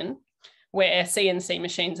and Melbourne, where CNC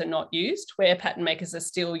machines are not used, where pattern makers are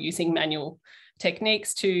still using manual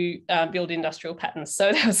techniques to build industrial patterns.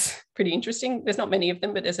 So that was pretty interesting. There's not many of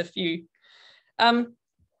them, but there's a few. I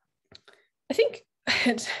think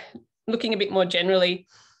looking a bit more generally,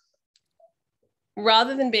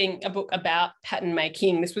 rather than being a book about pattern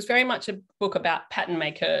making, this was very much a book about pattern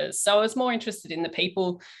makers. So I was more interested in the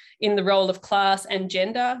people, in the role of class and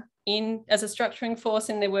gender as a structuring force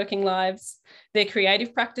in their working lives, their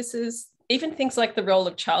creative practices, even things like the role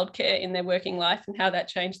of childcare in their working life and how that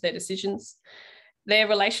changed their decisions, their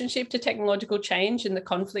relationship to technological change and the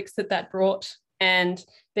conflicts that brought, and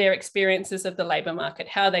their experiences of the labour market,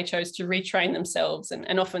 how they chose to retrain themselves.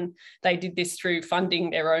 And often they did this through funding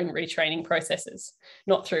their own retraining processes,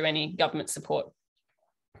 not through any government support.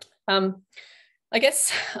 I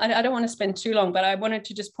guess I don't want to spend too long, but I wanted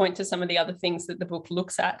to just point to some of the other things that the book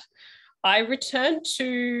looks at. I returned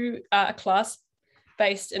to a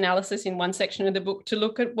class-based analysis in one section of the book to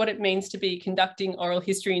look at what it means to be conducting oral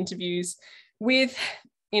history interviews with,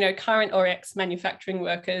 current or ex-manufacturing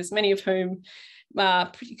workers, many of whom are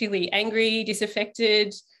particularly angry,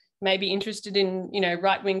 disaffected, maybe interested in,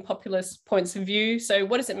 right-wing populist points of view. So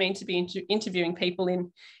what does it mean to be interviewing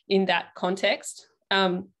people in that context?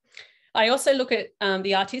 I also look at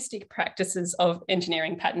the artistic practices of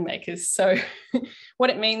engineering pattern makers. So what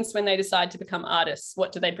it means when they decide to become artists,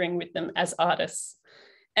 what do they bring with them as artists?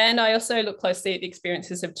 And I also look closely at the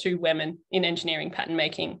experiences of two women in engineering pattern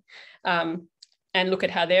making, and look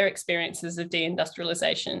at how their experiences of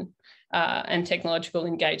deindustrialization and technological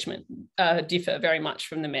engagement differ very much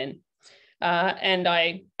from the men. And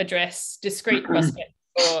I address discrete prospects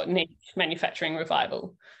for niche manufacturing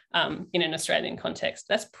revival in an Australian context.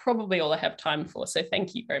 That's probably all I have time for, so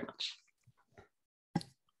thank you very much.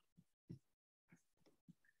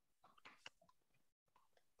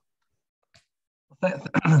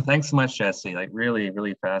 Thanks so much, Jessie. Really,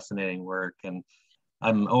 really fascinating work. And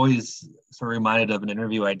I'm always sort of reminded of an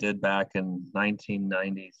interview I did back in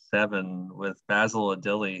 1997 with Basil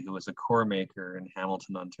Adili, who was a core maker in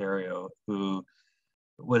Hamilton, Ontario, who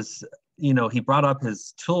was, he brought up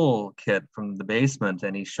his tool kit from the basement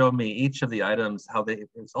and he showed me each of the items, it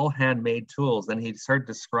was all handmade tools. Then he started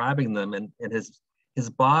describing them and his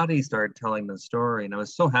body started telling the story. And I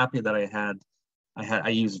was so happy that I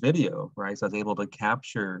used video, right? So I was able to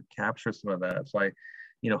capture some of that. So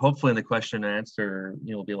hopefully in the question and answer,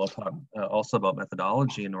 we'll be able to talk also about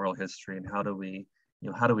methodology in oral history and how do we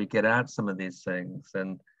get at some of these things.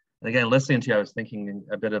 And again, listening to you, I was thinking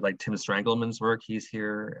a bit of like Tim Strangleman's work. He's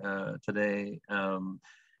here today,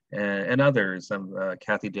 and others.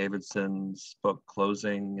 Kathy Davidson's book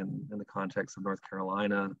Closing in the context of North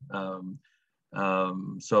Carolina.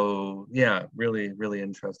 So yeah, really, really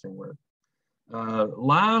interesting work.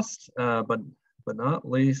 Last but not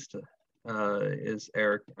least is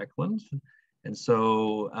Eric Eklund. And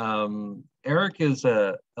so Eric is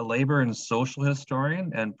a labor and social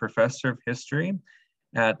historian and professor of history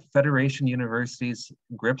at Federation University's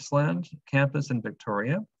Gippsland campus in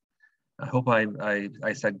Victoria. I hope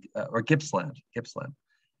I said, or Gippsland.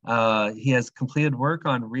 He has completed work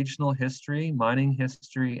on regional history, mining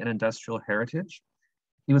history, and industrial heritage.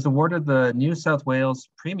 He was awarded the New South Wales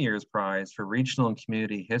Premier's Prize for Regional and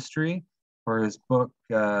Community History for his book,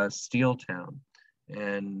 Steel Town,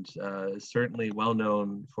 and is certainly well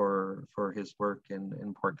known for his work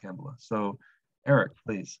in Port Kembla. So Eric,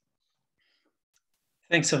 please.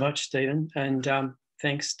 Thanks so much, Stephen, and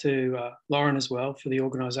thanks to Lauren as well for the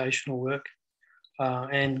organisational work,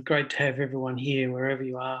 and great to have everyone here wherever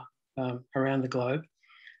you are around the globe.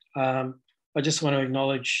 I just want to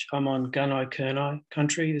acknowledge I'm on Gunai-Kurnai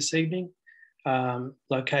country this evening,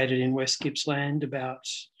 located in West Gippsland, about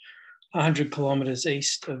 100 kilometres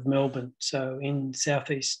east of Melbourne, so in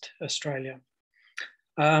southeast Australia.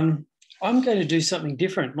 I'm going to do something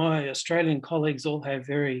different. My Australian colleagues all have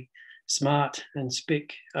very smart and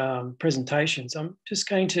spick presentations. I'm just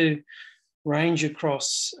going to range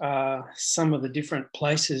across some of the different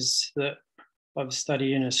places that I've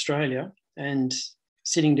studied in Australia, and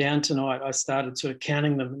sitting down tonight, I started sort of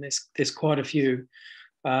counting them, and there's quite a few.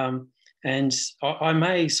 And I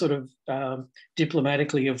may sort of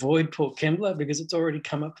diplomatically avoid Port Kembla because it's already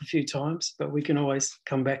come up a few times, but we can always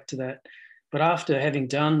come back to that. But after having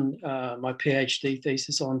done my PhD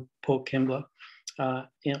thesis on Port Kembla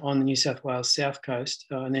on the New South Wales South Coast,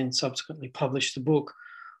 and then subsequently published the book,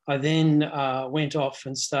 I then went off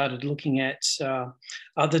and started looking at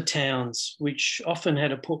other towns which often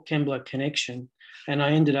had a Port Kembla connection, and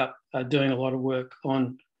I ended up doing a lot of work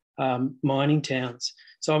on mining towns.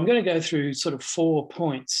 So I'm going to go through sort of 4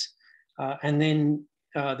 points, and then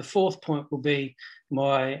the fourth point will be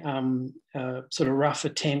my sort of rough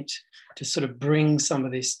attempt to sort of bring some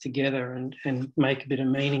of this together and make a bit of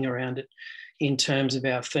meaning around it in terms of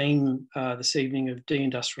our theme this evening of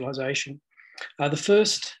deindustrialisation. The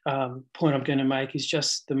first point I'm going to make is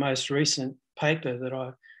just the most recent paper that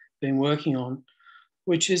I've been working on,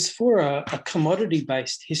 which is for a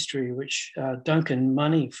commodity-based history, which Duncan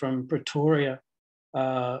Money from Pretoria,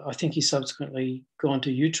 I think he's subsequently gone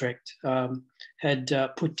to Utrecht,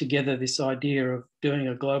 had put together this idea of doing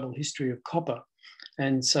a global history of copper.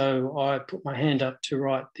 And so I put my hand up to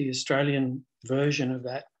write the Australian version of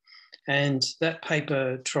that. And that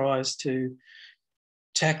paper tries to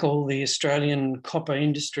tackle the Australian copper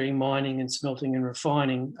industry, mining and smelting and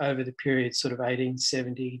refining over the period sort of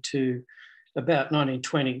 1870 to about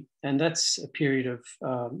 1920. And that's a period of,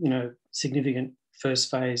 significant first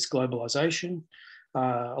phase globalisation,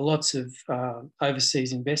 lots of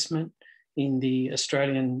overseas investment in the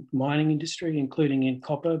Australian mining industry, including in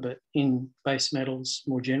copper, but in base metals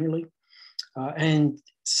more generally, and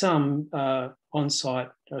some on-site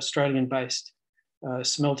Australian-based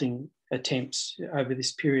smelting attempts over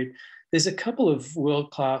this period. There's a couple of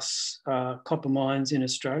world-class copper mines in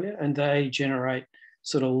Australia, and they generate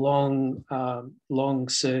sort of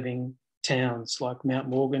long-serving towns like Mount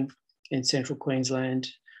Morgan in central Queensland,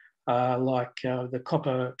 like the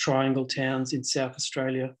copper triangle towns in South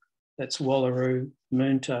Australia. That's Wallaroo,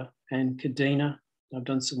 Moonta and Kadina. I've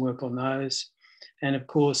done some work on those. And of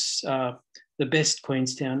course, the best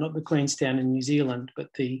Queenstown, not the Queenstown in New Zealand, but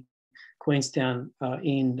the Queenstown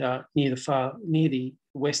near the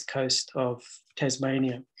west coast of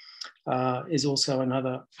Tasmania, is also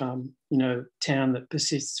another town that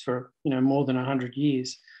persists for more than 100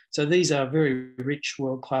 years. So these are very rich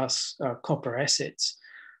world-class copper assets.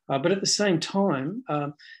 But at the same time,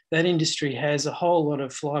 that industry has a whole lot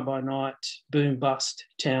of fly-by-night, boom-bust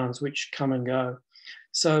towns which come and go.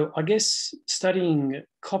 So I guess studying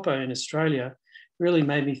copper in Australia really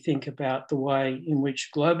made me think about the way in which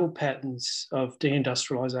global patterns of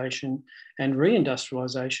deindustrialisation and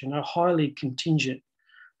reindustrialisation are highly contingent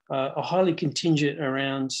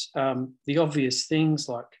around the obvious things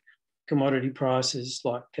like commodity prices,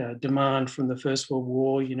 like demand from the First World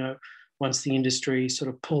War, once the industry sort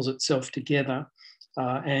of pulls itself together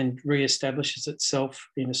and re-establishes itself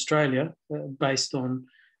in Australia based on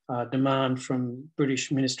demand from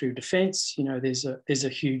British Ministry of Defence, there's a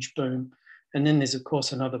huge boom. And then there's, of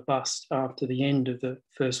course, another bust after the end of the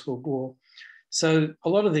First World War. So a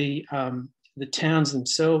lot of the towns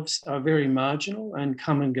themselves are very marginal and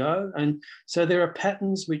come and go. And so there are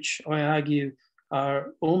patterns which I argue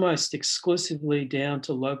are almost exclusively down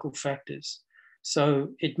to local factors. So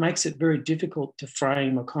it makes it very difficult to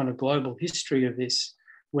frame a kind of global history of this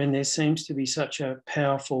when there seems to be such a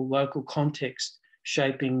powerful local context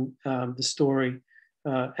shaping the story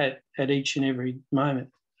at each and every moment.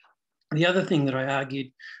 The other thing that I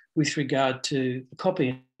argued with regard to the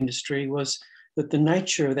copper industry was that the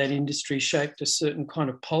nature of that industry shaped a certain kind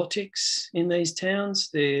of politics in these towns.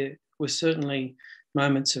 There were certainly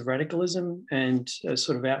moments of radicalism and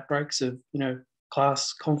sort of outbreaks of,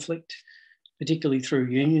 class conflict, particularly through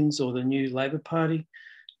unions or the new Labor Party.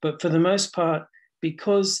 But for the most part,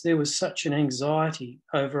 because there was such an anxiety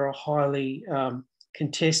over a highly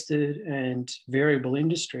contested and variable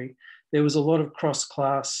industry, there was a lot of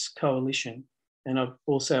cross-class coalition. And I've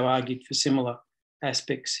also argued for similar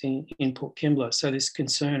aspects in Port Kembla. So this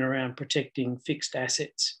concern around protecting fixed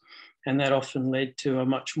assets, and that often led to a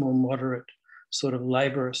much more moderate sort of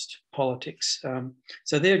labourist politics.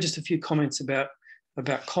 So there are just a few comments about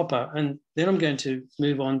copper. And then I'm going to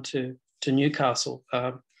move on to Newcastle.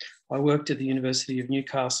 I worked at the University of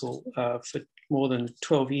Newcastle for more than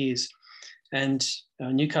 12 years. and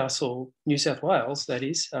Newcastle, New South Wales, that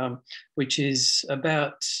is, which is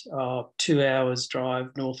about 2 hours drive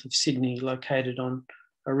north of Sydney, located on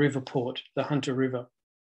a river port, the Hunter River.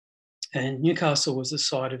 And Newcastle was the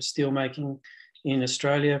site of steelmaking in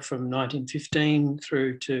Australia from 1915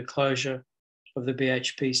 through to closure of the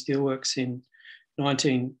BHP Steelworks in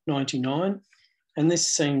 1999. And this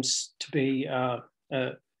seems to be,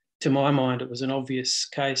 to my mind, it was an obvious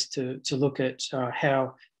case to look at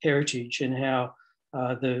how heritage and how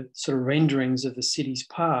the sort of renderings of the city's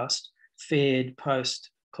past fared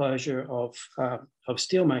post closure of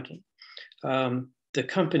steelmaking. The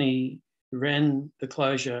company ran the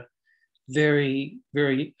closure very,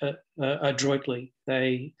 very adroitly.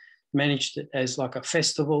 They managed it as like a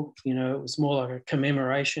festival, you know, it was more like a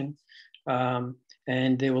commemoration.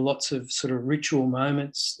 And there were lots of sort of ritual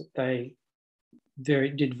moments that they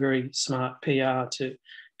did very smart PR to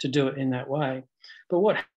do it in that way. But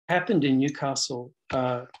what happened in Newcastle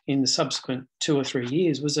in the subsequent 2 or 3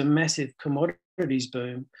 years was a massive commodities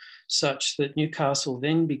boom, such that Newcastle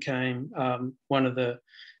then became one of the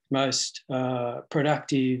most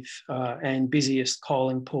productive and busiest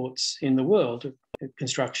coaling ports in the world.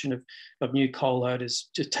 Construction of new coal loaders,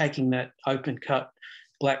 just taking that open cut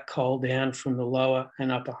black coal down from the lower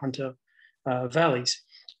and upper Hunter valleys.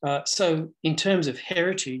 So in terms of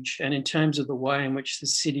heritage and in terms of the way in which the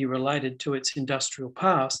city related to its industrial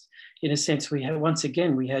past, in a sense, we had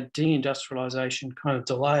deindustrialisation kind of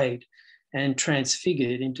delayed and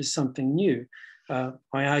transfigured into something new. I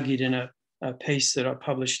argued in a piece that I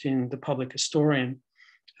published in The Public Historian,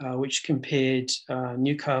 which compared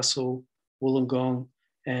Newcastle, Wollongong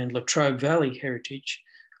and Latrobe Valley heritage.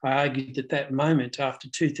 I argued that that moment after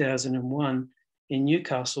 2001 in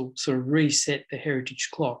Newcastle sort of reset the heritage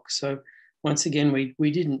clock. So once again,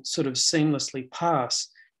 we didn't sort of seamlessly pass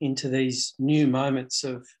into these new moments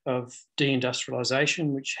of deindustrialisation,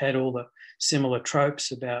 which had all the similar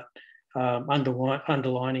tropes about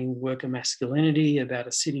underlining worker masculinity, about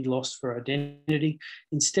a city lost for identity.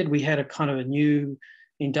 Instead, we had a kind of a new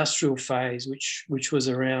industrial phase, which was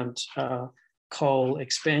around coal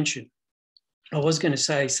expansion. I was going to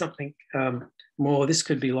say something more. This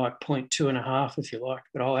could be like point 2.5 if you like,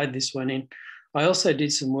 but I'll add this one in. I also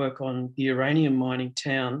did some work on the uranium mining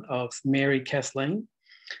town of Mary Kathleen,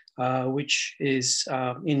 which is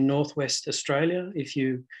in northwest Australia. If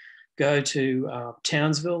you go to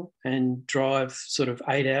Townsville and drive sort of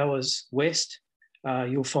 8 hours west,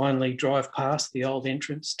 you'll finally drive past the old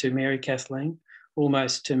entrance to Mary Kathleen,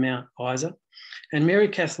 almost to Mount Isa. And Mary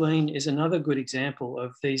Kathleen is another good example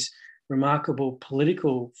of these remarkable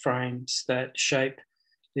political frames that shape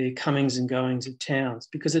the comings and goings of towns,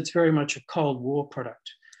 because it's very much a Cold War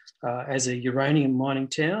product. As a uranium mining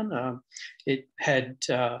town, it had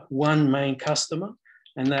one main customer,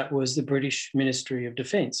 and that was the British Ministry of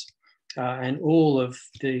Defence. And all of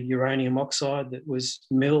the uranium oxide that was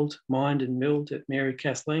mined and milled at Mary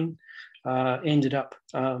Kathleen ended up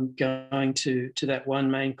going to that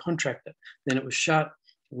one main contractor. Then it was shut,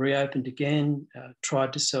 reopened again,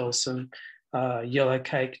 tried to sell some yellow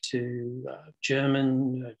cake to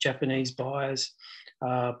German, Japanese buyers,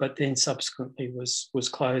 but then subsequently was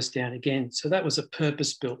closed down again. So that was a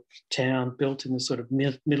purpose-built town, built in the sort of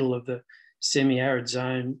middle of the semi-arid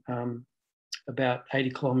zone, about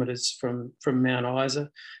 80 kilometres from Mount Isa.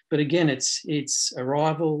 But again, its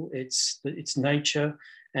arrival, its nature,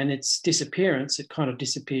 and its disappearance, it kind of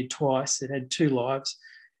disappeared twice, it had 2 lives,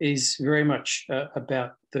 is very much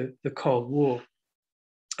about the Cold War.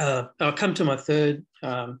 I'll come to my third,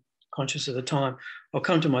 conscious of the time, I'll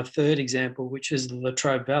come to my third example, which is the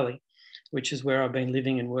Latrobe Valley, which is where I've been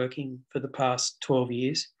living and working for the past 12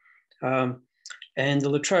 years. And the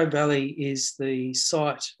Latrobe Valley is the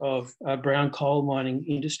site of a brown coal mining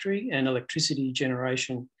industry and electricity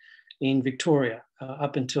generation in Victoria.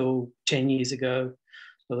 Up until 10 years ago,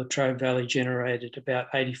 the Latrobe Valley generated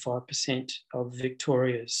about 85% of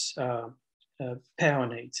Victoria's power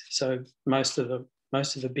needs. So most of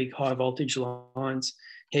the big high voltage lines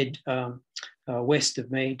head west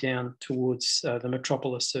of me down towards the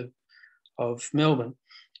metropolis of Melbourne.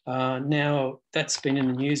 Now that's been in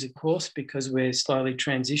the news, of course, because we're slowly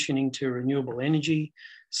transitioning to renewable energy.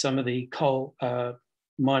 Some of the coal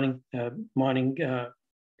mining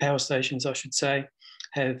power stations, I should say,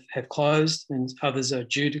 have closed, and others are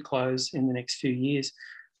due to close in the next few years.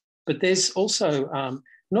 But there's also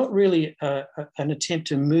not really an attempt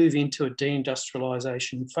to move into a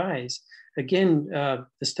deindustrialisation phase. Again,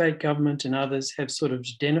 the state government and others have sort of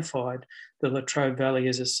identified the Latrobe Valley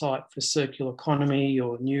as a site for circular economy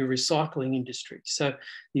or new recycling industry. So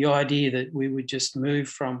the idea that we would just move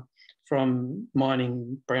from from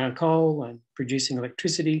mining brown coal and producing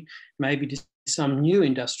electricity, maybe to some new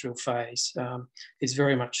industrial phase is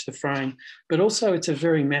very much the frame. But also it's a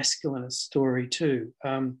very masculine story too.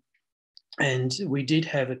 And we did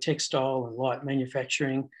have a textile and light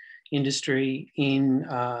manufacturing industry in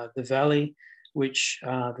the valley, which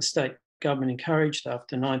the state government encouraged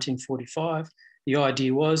after 1945. The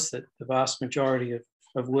idea was that the vast majority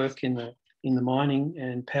of work in the mining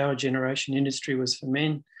and power generation industry was for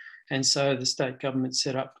men. And so the state government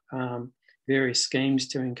set up various schemes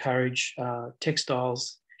to encourage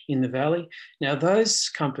textiles in the valley. Now, those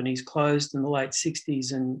companies closed in the late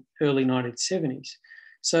 60s and early 1970s.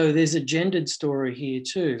 So there's a gendered story here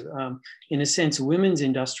too. In a sense, women's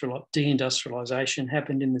deindustrialisation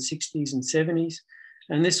happened in the 60s and 70s.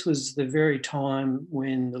 And this was the very time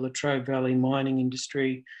when the Latrobe Valley mining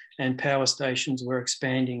industry and power stations were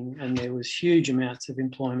expanding, and there was huge amounts of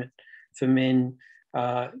employment for men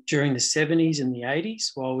during the 70s and the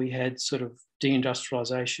 80s, while we had sort of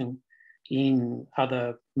deindustrialisation in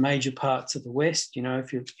other major parts of the West. You know,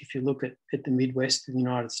 if you look at the Midwest of the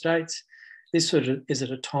United States, this sort of is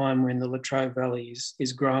at a time when the Latrobe Valley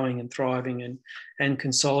is growing and thriving and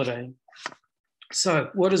consolidating. So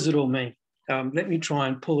what does it all mean? Let me try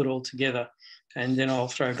and pull it all together, and then I'll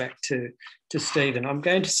throw back to Stephen. I'm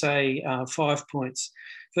going to say 5 points.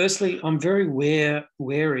 Firstly, I'm very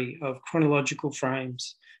wary of chronological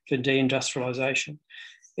frames for deindustrialisation.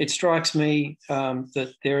 It strikes me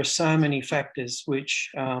that there are so many factors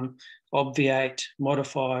which obviate,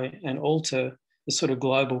 modify, and alter the sort of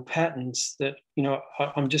global patterns that, you know,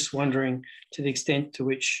 I'm just wondering to the extent to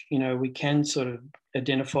which, you know, we can sort of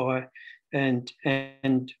identify and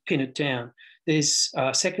pin it down. There's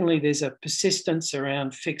secondly, there's a persistence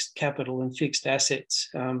around fixed capital and fixed assets.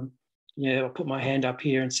 I'll put my hand up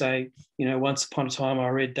here and say, you know, once upon a time I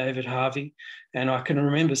read David Harvey and I can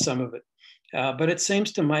remember some of it. But it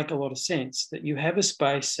seems to make a lot of sense that you have a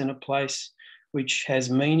space and a place which has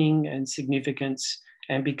meaning and significance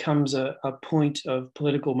and becomes a point of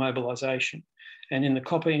political mobilisation. And in the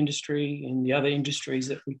copper industry, in the other industries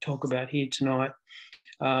that we talk about here tonight,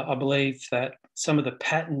 I believe that some of the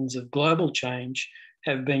patterns of global change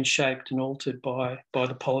have been shaped and altered by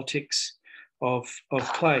the politics of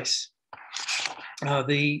place.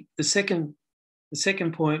 The second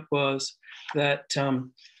point was that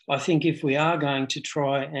I think if we are going to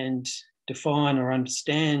try and define or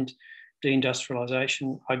understand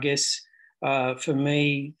deindustrialisation, I guess for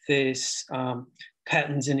me there's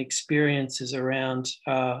patterns and experiences around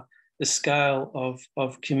the scale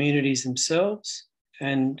of communities themselves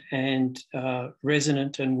and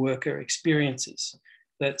resident and worker experiences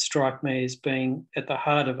that strike me as being at the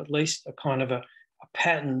heart of at least a kind of a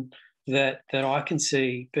pattern that I can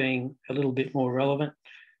see being a little bit more relevant.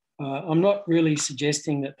 I'm not really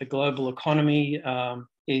suggesting that the global economy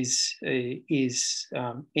is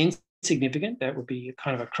insignificant. That would be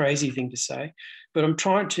kind of a crazy thing to say. But I'm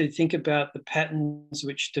trying to think about the patterns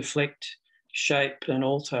which deflect, shape and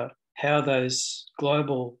alter how those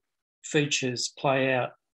global features play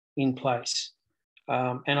out in place.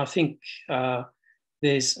 And I think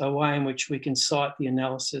there's a way in which we can cite the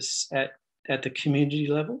analysis at the community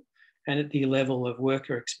level and at the level of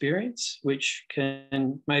worker experience, which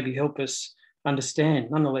can maybe help us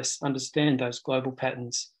nonetheless understand those global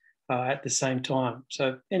patterns at the same time.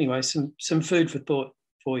 So anyway, some food for thought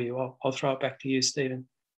for you. I'll throw it back to you, Stephen.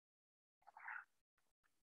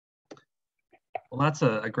 Well, that's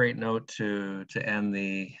a great note to end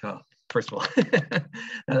the, first of all,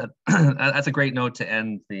 that's a great note to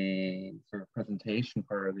end the sort of presentation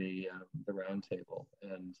part of the roundtable.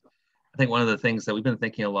 And I think one of the things that we've been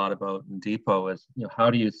thinking a lot about in Depot is, you know, how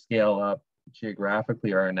do you scale up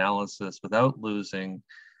geographically our analysis without losing,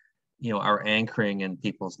 you know, our anchoring in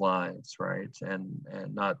people's lives, right? And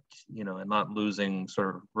not, you know, and not losing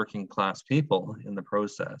sort of working class people in the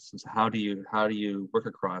process. And so how do you work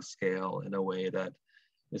across scale in a way that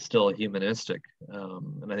is still humanistic?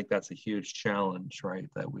 And I think that's a huge challenge, right?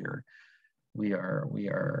 That we are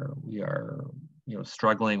you know,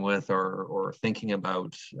 struggling with or thinking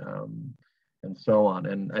about, and so on.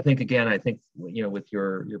 And I think, again, you know, with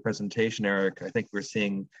your presentation, Eric, I think we're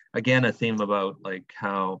seeing again a theme about like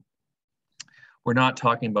how we're not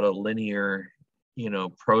talking about a linear, you know,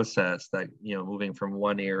 process that, you know, moving from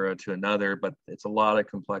one era to another, but it's a lot of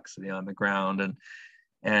complexity on the ground.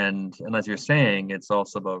 And as you're saying, it's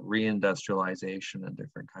also about reindustrialization in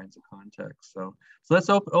different kinds of contexts. So let's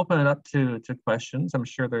open it up to questions. I'm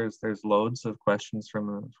sure there's loads of questions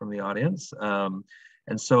from the audience,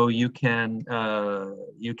 and so you can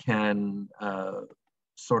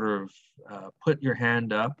sort of put your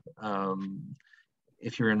hand up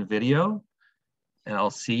if you're in video, and I'll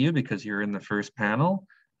see you because you're in the first panel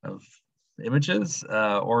of images,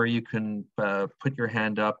 or you can put your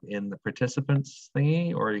hand up in the participants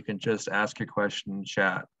thingy, or you can just ask your question in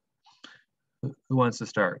chat. Who wants to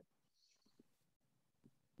start?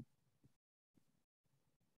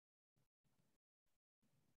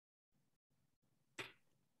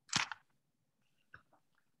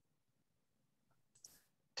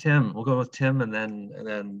 Tim, we'll go with Tim and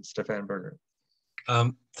then Stefan Berger.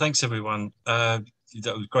 Thanks everyone.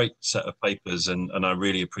 That was a great set of papers, and I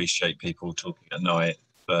really appreciate people talking at night.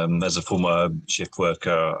 As a former shift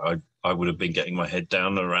worker, I would have been getting my head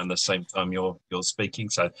down around the same time you're speaking.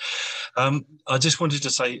 So I just wanted to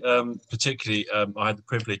say, particularly, I had the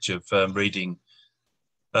privilege of reading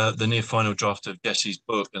the near final draft of Jesse's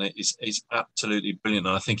book, and it's absolutely brilliant.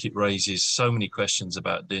 And I think it raises so many questions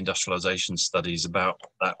about the industrialization studies, about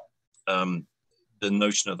that, the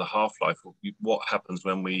notion of the half-life. What happens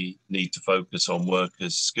when we need to focus on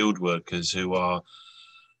workers, skilled workers who are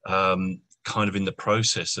kind of in the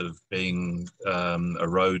process of being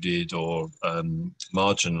eroded or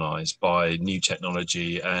marginalized by new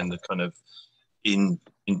technology, and the kind of in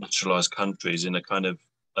industrialized countries in a kind of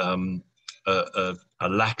a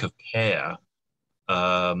lack of care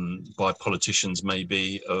by politicians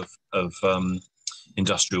maybe of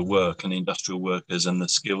industrial work and industrial workers and the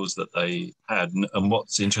skills that they had. And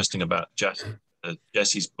what's interesting about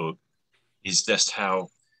Jesse's book is just how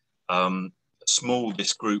small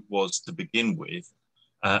this group was to begin with,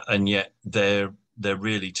 and yet they're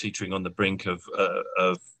really teetering on the brink of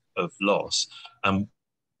loss. And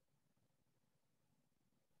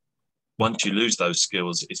once you lose those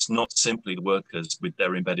skills, it's not simply the workers with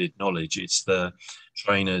their embedded knowledge, it's the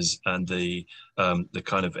trainers and the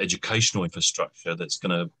kind of educational infrastructure that's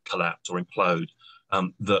going to collapse or implode.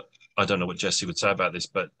 That, I don't know what Jesse would say about this,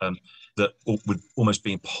 but that would almost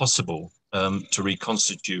be impossible to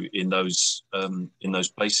reconstitute in those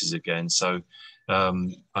places again. So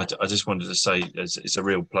I just wanted to say it's a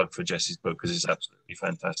real plug for Jesse's book, because it's absolutely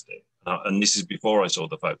fantastic. And this is before I saw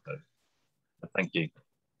the photo. Thank you.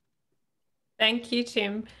 Thank you,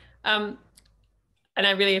 Tim. And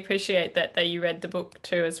I really appreciate that you read the book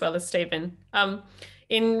too, as well as Stephen.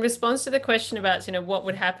 In response to the question about, what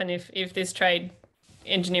would happen if this trade,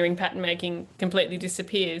 engineering pattern making, completely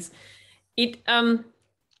disappears, it's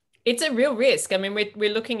a real risk. I mean,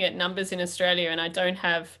 we're looking at numbers in Australia, and I don't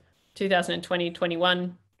have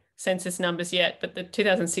 2020-21 census numbers yet, but the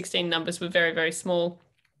 2016 numbers were very, very small.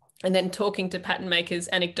 And then talking to pattern makers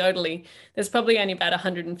anecdotally, there's probably only about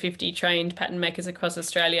 150 trained pattern makers across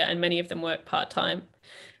Australia, and many of them work part-time.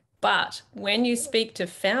 But when you speak to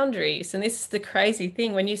foundries, and this is the crazy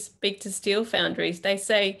thing, when you speak to steel foundries, they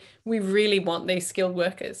say, we really want these skilled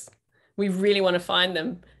workers. We really want to find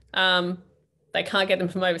them. They can't get them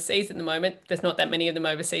from overseas at the moment. There's not that many of them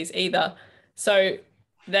overseas either. So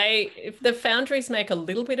if the foundries make a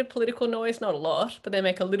little bit of political noise, not a lot, but they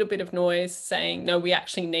make a little bit of noise saying, no, we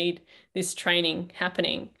actually need this training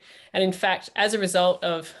happening. And in fact, as a result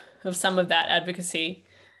of some of that advocacy,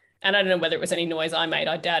 and I don't know whether it was any noise I made,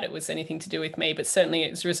 I doubt it was anything to do with me, but certainly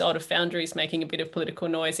it's a result of foundries making a bit of political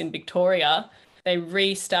noise in Victoria. They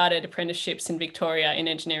restarted apprenticeships in Victoria in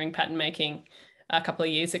engineering pattern making a couple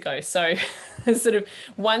of years ago. So sort of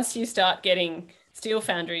once you start getting steel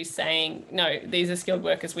foundries saying, no, these are skilled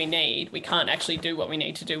workers we need, we can't actually do what we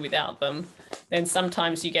need to do without them, then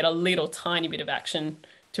sometimes you get a little tiny bit of action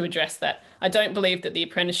to address that. I don't believe that the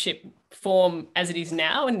apprenticeship form as it is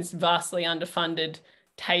now, and this vastly underfunded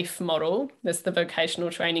TAFE model, that's the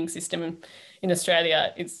vocational training system in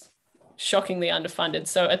Australia, is shockingly underfunded.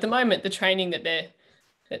 So at the moment, the training that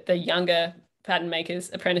the younger pattern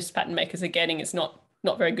makers, apprentice pattern makers are getting is not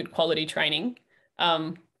very good quality training.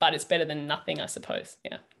 But it's better than nothing, I suppose.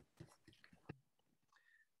 Yeah.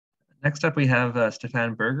 Next up, we have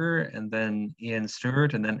Stefan Berger, and then Ian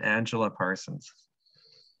Stewart, and then Angela Parsons.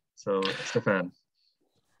 So, Stefan.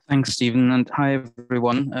 Thanks, Stephen, and hi,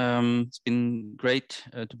 everyone. It's been great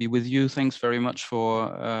to be with you. Thanks very much for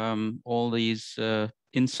all these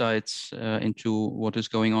insights into what is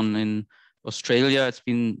going on in Australia. It's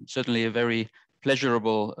been certainly a very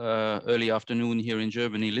pleasurable early afternoon here in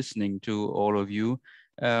Germany listening to all of you.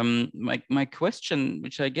 My question,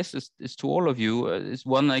 which I guess is to all of you, is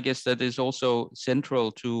one, I guess, that is also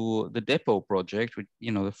central to the Depot project, which,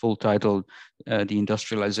 the full title,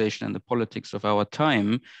 Deindustrialization and the Politics of Our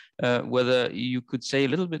Time, whether you could say a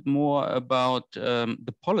little bit more about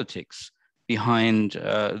the politics behind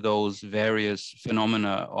those various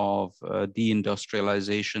phenomena of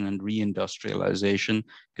deindustrialization and reindustrialization,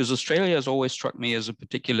 because Australia has always struck me as a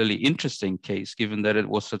particularly interesting case, given that it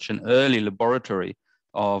was such an early laboratory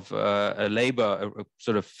a labor, a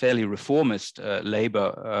sort of fairly reformist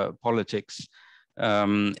labor politics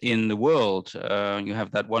in the world. You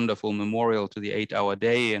have that wonderful memorial to the 8-hour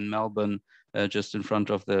day in Melbourne, just in front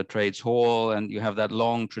of the Trades Hall, and you have that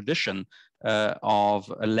long tradition of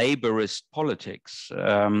a laborist politics.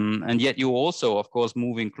 And yet you also, of course,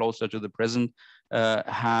 moving closer to the present,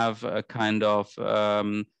 have a kind of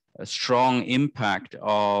a strong impact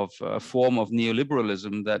of a form of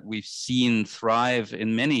neoliberalism that we've seen thrive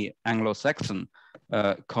in many Anglo-Saxon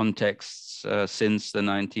contexts since the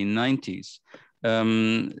 1990s.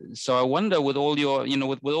 So I wonder, with all your,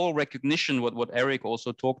 with all recognition, what Eric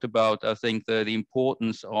also talked about, I think the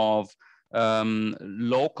importance of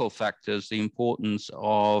local factors, the importance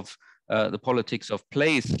of the politics of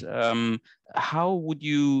place. How would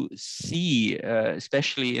you see,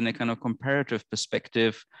 especially in a kind of comparative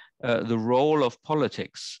perspective, the role of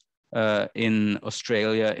politics in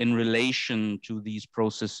Australia in relation to these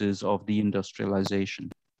processes of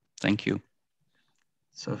deindustrialization? Thank you.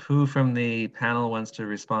 So who from the panel wants to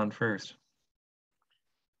respond first?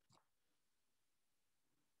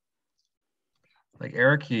 Like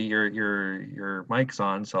Eric, your mic's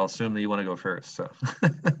on, so I'll assume that you want to go first. So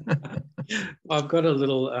I've got a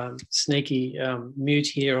little sneaky mute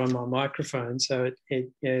here on my microphone, so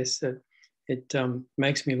it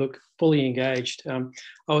makes me look fully engaged. I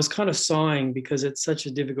was kind of sighing because it's such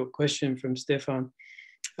a difficult question from Stefan,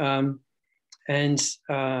 and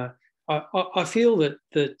I feel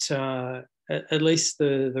that at least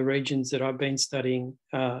the regions that I've been studying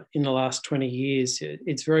in the last 20 years,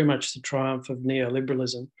 it's very much the triumph of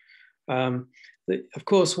neoliberalism. Of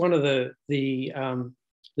course, one of the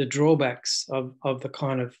drawbacks of the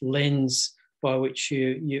kind of lens by which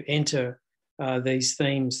you enter these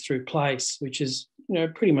themes through place, which has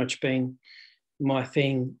pretty much been my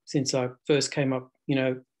thing since I first came up.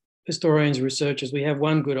 Historians, researchers, we have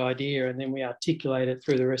one good idea and then we articulate it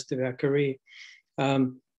through the rest of our career.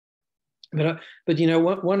 But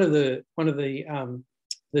one of the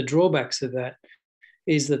drawbacks of that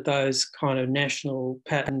is that those kind of national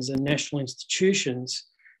patterns and national institutions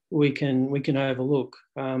we can overlook.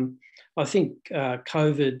 I think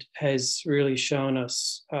COVID has really shown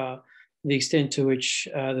us the extent to which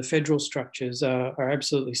the federal structures are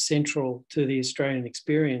absolutely central to the Australian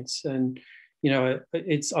experience, and I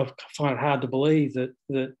find it hard to believe that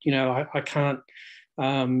I can't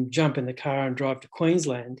jump in the car and drive to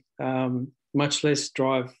Queensland, much less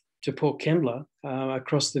drive to Port Kembla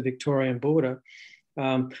across the Victorian border.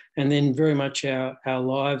 And then very much our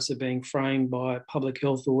lives are being framed by public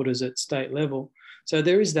health orders at state level. So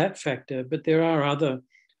there is that factor, but there are other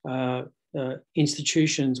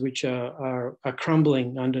institutions which are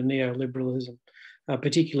crumbling under neoliberalism,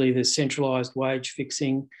 particularly the centralised wage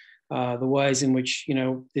fixing, the ways in which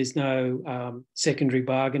there's no secondary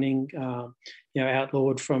bargaining,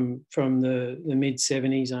 outlawed from the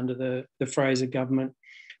mid-70s under the Fraser government.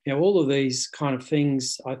 All of these kind of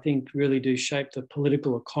things, I think, really do shape the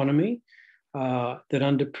political economy that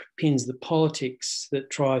underpins the politics that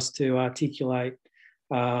tries to articulate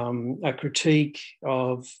a critique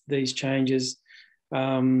of these changes.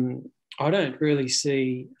 I don't really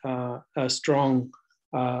see a strong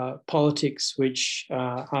politics which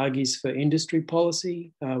argues for industry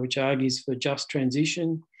policy, which argues for just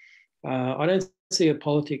transition. I don't see a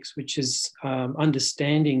politics which is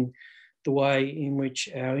understanding the way in which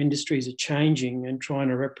our industries are changing and trying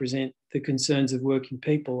to represent the concerns of working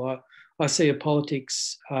people. I see a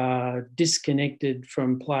politics disconnected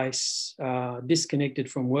from place,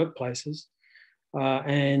 disconnected from workplaces,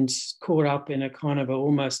 and caught up in a kind of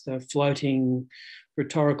almost a floating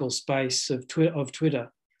rhetorical space of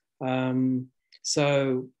Twitter.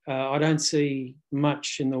 So I don't see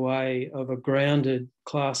much in the way of a grounded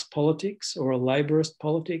class politics or a labourist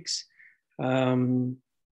politics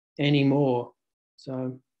anymore.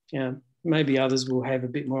 So maybe others will have a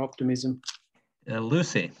bit more optimism.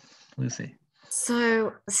 Lucy.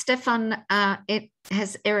 So, Stefan,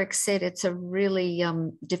 as Eric said, it's a really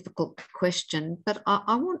difficult question, but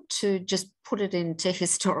I want to just put it into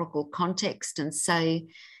historical context and say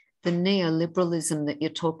the neoliberalism that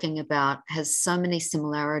you're talking about has so many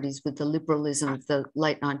similarities with the liberalism of the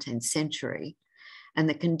late 19th century, and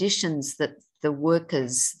the conditions that the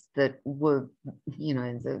workers that were,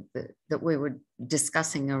 that we were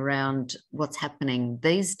discussing around what's happening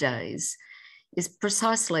these days is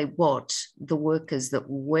precisely what the workers that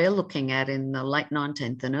we're looking at in the late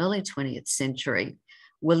 19th and early 20th century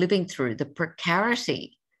were living through. The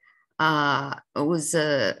precarity was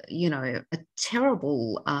a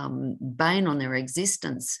terrible bane on their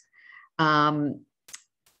existence,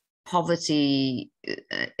 poverty,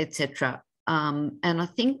 etc. And I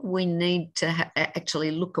think we need to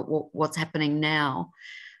actually look at what's happening now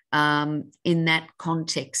in that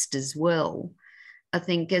context as well. I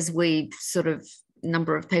think as we sort of,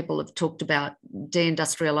 number of people have talked about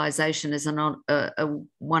deindustrialization as a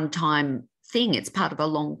one-time thing. It's part of a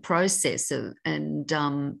long process. And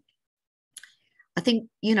I think,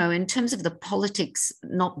 you know, in terms of the politics,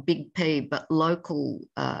 not big P, but local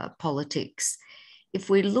politics, if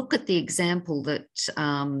we look at the example that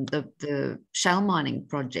the shale mining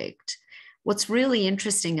project, what's really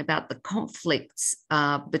interesting about the conflicts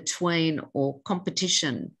between, or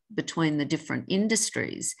competition between the different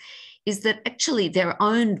industries, is that actually they're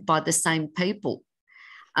owned by the same people.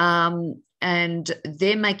 And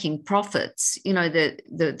they're making profits. You know,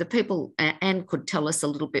 the people, Anne could tell us a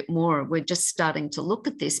little bit more. We're just starting to look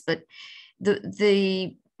at this, but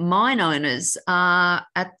the mine owners are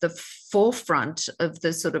at the forefront of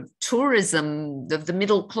the sort of tourism of the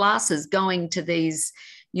middle classes going to these,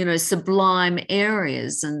 you know, sublime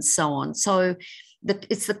areas and so on. So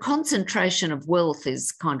it's the concentration of wealth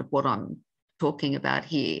is kind of what I'm talking about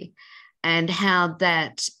here, and how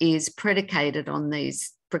that is predicated on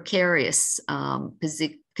these precarious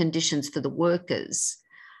conditions for the workers.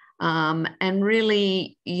 And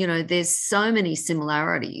really, you know, there's so many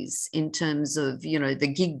similarities in terms of, you know, the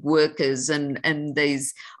gig workers and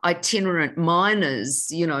these itinerant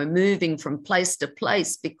miners, you know, moving from place to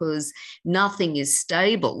place because nothing is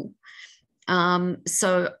stable.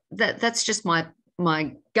 So that's just my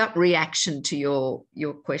gut reaction to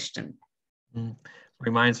your question.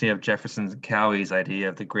 Reminds me of Jefferson Cowie's idea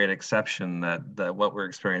of the great exception, that what we're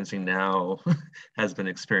experiencing now has been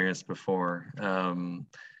experienced before,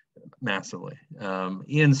 massively.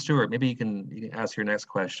 Ian Stewart, maybe you can ask your next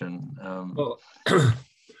question. Well,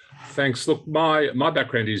 thanks. Look, my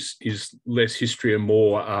background is less history and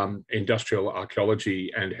more industrial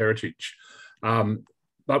archaeology and heritage.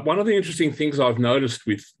 But one of the interesting things I've noticed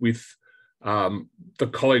with the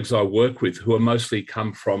colleagues I work with, who are mostly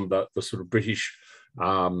come from the sort of British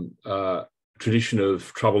tradition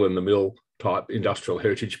of trouble in the mill type industrial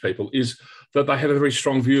heritage people, is that they have a very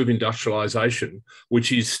strong view of industrialisation,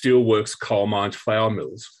 which is steelworks, coal mines, flour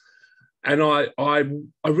mills. And I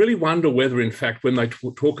really wonder whether, in fact, when they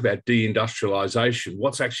talk about deindustrialisation,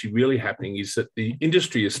 what's actually really happening is that the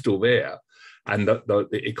industry is still there and the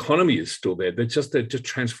economy is still there. They're just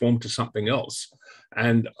transformed to something else.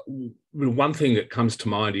 And one thing that comes to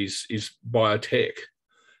mind is biotech.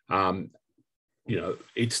 You know,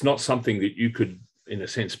 it's not something that you could, in a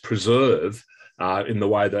sense, preserve in the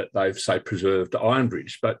way that they've, say, preserved Iron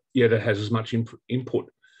Bridge, but yet it has as much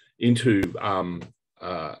input into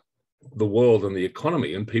the world and the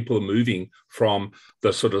economy, and people are moving from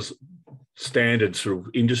the sort of standard sort of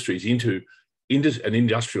industries into an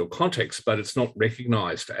industrial context, but it's not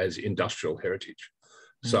recognised as industrial heritage,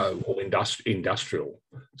 or industrial.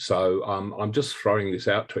 So I'm just throwing this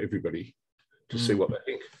out to everybody to see what they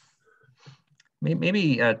think.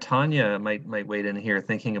 Maybe Tanya might wade in here,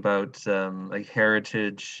 thinking about like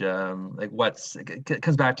heritage, like it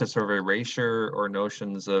comes back to sort of erasure or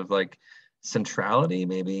notions of like centrality,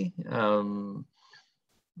 maybe.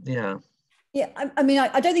 Yeah. Yeah, I mean,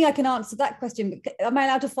 I don't think I can answer that question, but am I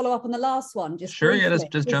allowed to follow up on the last one? Just sure, briefly? Yeah,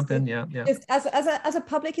 just jump in, yeah. Just as a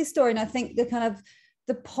public historian, I think the kind of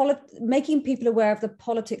making people aware of the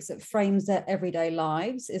politics that frames their everyday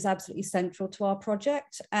lives is absolutely central to our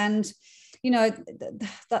project. And, you know,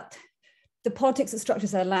 that the politics that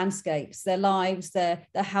structures their landscapes, their lives, their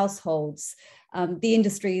households, the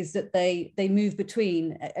industries that they move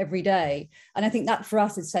between every day. And I think that for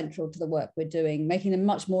us is central to the work we're doing, making them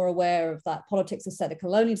much more aware of that politics of settler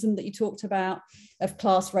colonialism that you talked about, of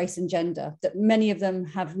class, race and gender, that many of them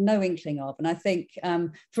have no inkling of. And I think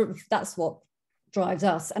that's what drives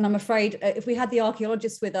us. And I'm afraid if we had the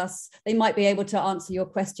archaeologists with us, they might be able to answer your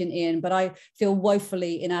question, Ian, but I feel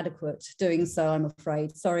woefully inadequate doing so, I'm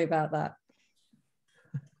afraid. Sorry about that.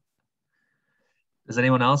 Does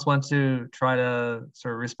anyone else want to try to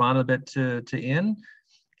sort of respond a bit to Ian?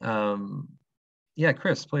 Yeah,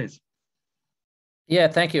 Chris, please. Yeah,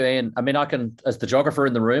 thank you, Ian. I mean, I can, as the geographer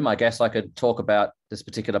in the room, I guess I could talk about this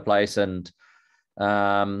particular place. And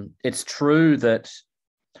it's true that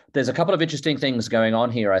there's a couple of interesting things going on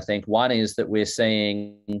here, I think. One is that we're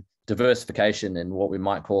seeing diversification in what we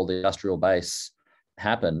might call the industrial base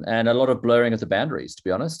happen, and a lot of blurring of the boundaries, to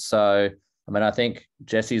be honest. So, I mean, I think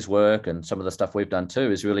Jesse's work and some of the stuff we've done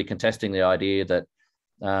too is really contesting the idea that,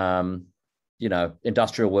 you know,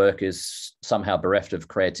 industrial work is somehow bereft of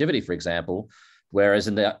creativity, for example, whereas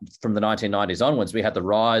from the 1990s onwards, we had the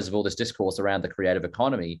rise of all this discourse around the creative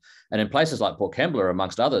economy. And in places like Port Kembla,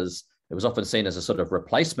 amongst others, it was often seen as a sort of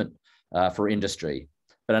replacement for industry.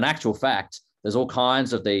 But in actual fact, there's all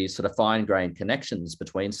kinds of these sort of fine-grained connections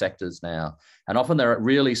between sectors now. And often they're at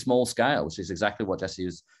really small scale, which is exactly what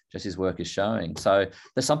Jesse's work is showing. So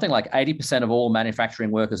there's something like 80% of all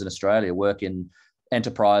manufacturing workers in Australia work in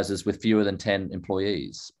enterprises with fewer than 10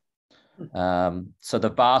 employees. So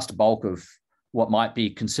the vast bulk of what might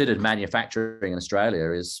be considered manufacturing in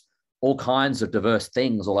Australia is all kinds of diverse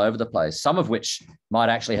things all over the place, some of which might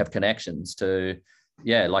actually have connections to,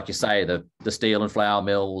 yeah, like you say, the steel and flour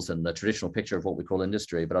mills and the traditional picture of what we call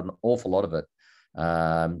industry, but an awful lot of it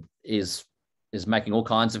is making all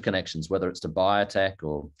kinds of connections, whether it's to biotech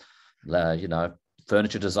or, you know,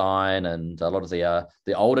 furniture design, and a lot of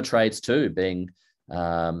the older trades too being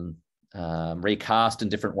recast in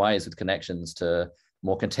different ways with connections to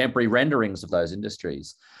more contemporary renderings of those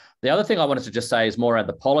industries. The other thing I wanted to just say is more around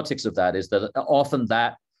the politics of that, is that often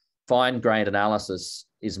that fine-grained analysis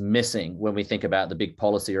is missing when we think about the big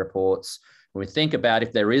policy reports, when we think about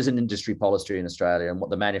if there is an industry policy in Australia and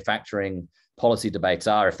what the manufacturing policy debates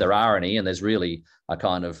are, if there are any, and there's really a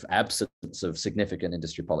kind of absence of significant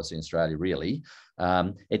industry policy in Australia, really.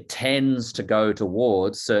 It tends to go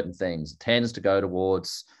towards certain things. It tends to go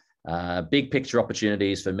towards big picture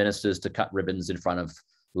opportunities for ministers to cut ribbons in front of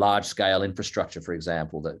large-scale infrastructure, for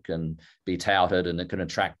example, that can be touted and it can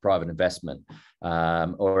attract private investment.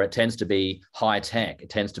 Or it tends to be high tech. It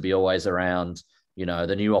tends to be always around, you know,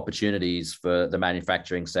 the new opportunities for the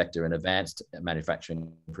manufacturing sector and advanced manufacturing,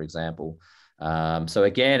 for example. So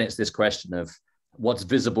again, it's this question of what's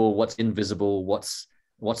visible, what's invisible, what's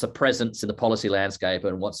a presence in the policy landscape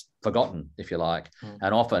and what's forgotten, if you like.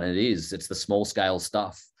 And often it's the small-scale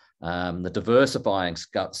stuff, the diversifying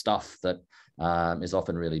stuff that is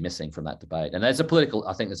often really missing from that debate. And I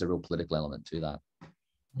think there's a real political element to that.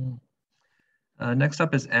 Next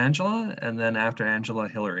up is Angela, and then after Angela,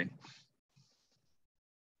 Hillary.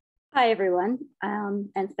 Hi, everyone,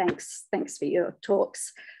 and thanks for your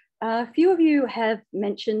talks. A few of you have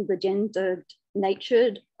mentioned the gendered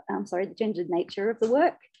nature of the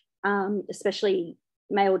work, especially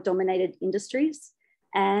male-dominated industries.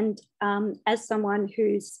 And as someone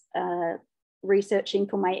who's researching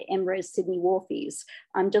for my MRes Sydney Wharfies,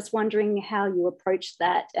 I'm just wondering how you approach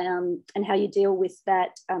that and how you deal with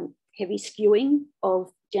that heavy skewing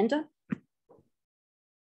of gender.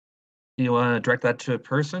 You want to direct that to a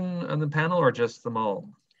person on the panel or just them all?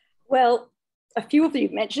 Well, a few of you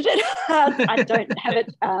mentioned it. I don't have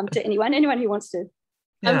it to anyone who wants to.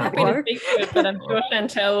 I'm happy to speak to it, but I'm sure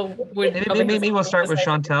Chantel would. Maybe we'll start with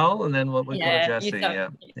Chantel and then we'll go to Jesse.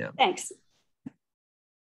 Yeah. Thanks.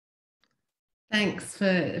 Thanks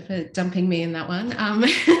for dumping me in that one.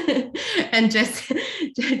 And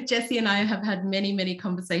Jesse and I have had many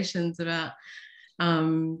conversations about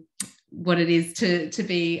what it is to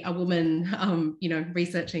be a woman, you know,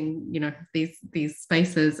 researching, you know, these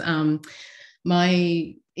spaces.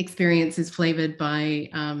 My experience is flavored by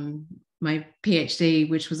my PhD,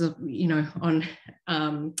 which was, you know, on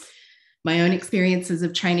my own experiences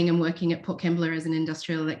of training and working at Port Kembla as an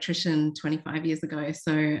industrial electrician 25 years ago.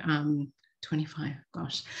 So 25,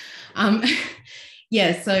 gosh.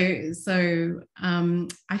 Yeah, so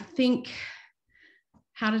I think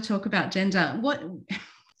how to talk about gender.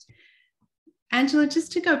 Angela,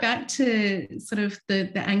 just to go back to sort of the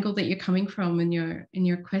angle that you're coming from in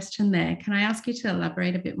your question there, can I ask you to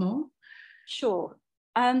elaborate a bit more? Sure.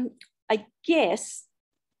 I guess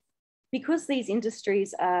because these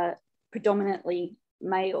industries are predominantly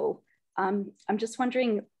male, I'm just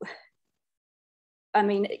wondering, I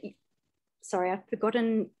mean, sorry, I've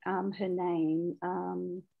forgotten her name.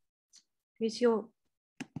 Who's your,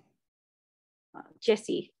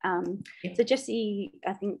 Jessie. So Jessie,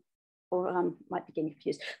 I think, or might be getting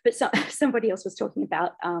confused, but somebody else was talking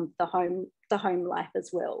about the home life as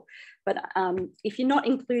well. But if you're not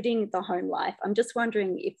including the home life, I'm just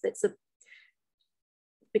wondering if it's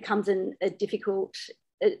becomes a difficult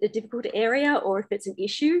area, or if it's an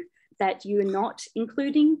issue that you're not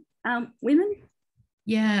including women.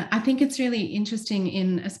 Yeah, I think it's really interesting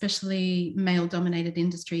in especially male-dominated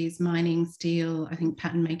industries, mining, steel, I think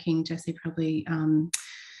pattern making, Jesse probably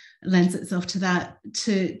lends itself to that.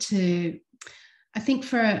 I think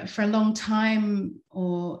for a long time,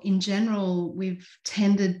 or in general, we've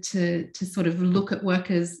tended to sort of look at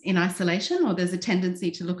workers in isolation, or there's a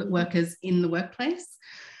tendency to look at workers in the workplace.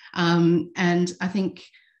 And I think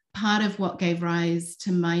part of what gave rise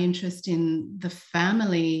to my interest in the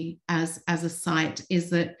family as a site is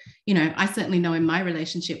that, you know, I certainly know in my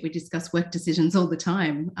relationship, we discuss work decisions all the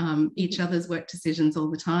time, each other's work decisions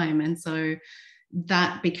all the time. And so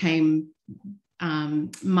that became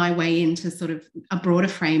my way into sort of a broader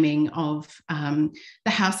framing of the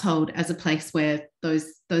household as a place where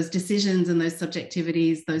those decisions and those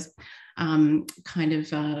subjectivities, those kind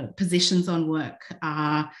of positions on work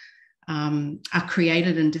are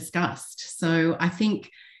created and discussed. So I think,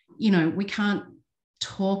 we can't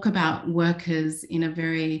talk about workers in a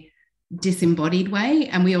very disembodied way,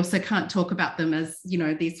 and we also can't talk about them as,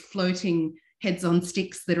 these floating heads on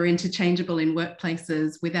sticks that are interchangeable in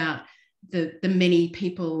workplaces without the many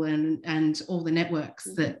people and all the networks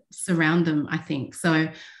that surround them, I think. So,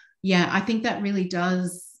 yeah, I think that really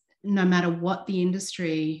does, no matter what the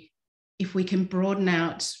industry, if we can broaden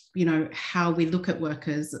out, how we look at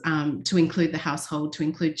workers to include the household, to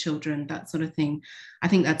include children, that sort of thing, I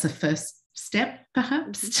think that's a first step,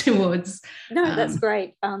 perhaps, towards... No, that's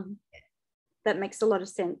great. That makes a lot of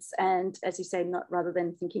sense. And as you say, not rather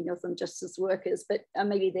than thinking of them just as workers, but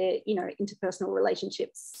maybe their, interpersonal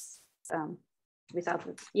relationships with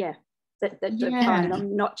others, that define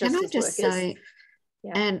them not just as workers. Say,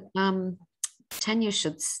 and Tanya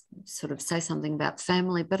should sort of say something about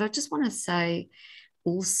family, but I just want to say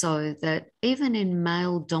also that even in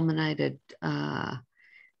male-dominated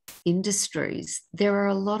industries, there are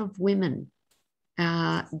a lot of women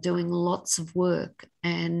doing lots of work,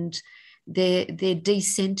 and they're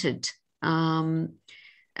decentered.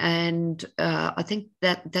 And I think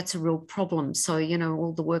that's a real problem. So,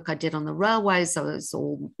 all the work I did on the railways, I was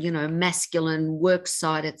all, masculine work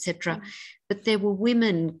site, etc. But there were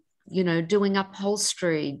women, doing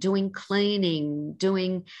upholstery, doing cleaning,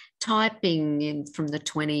 doing typing from the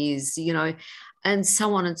 20s, and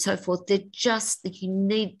so on and so forth. They're just, you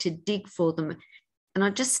need to dig for them. And I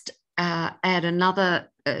just add another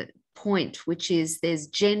point, which is there's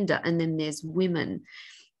gender and then there's women.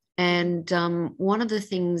 And one of the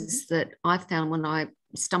things that I found when I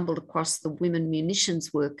stumbled across the women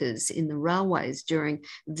munitions workers in the railways during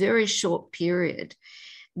a very short period,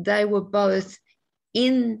 they were both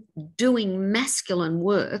in doing masculine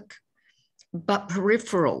work, but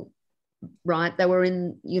peripheral, right? They were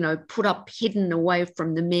in, put up, hidden away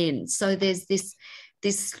from the men. So there's this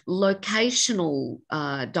locational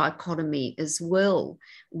dichotomy as well,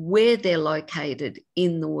 where they're located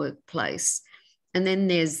in the workplace. And then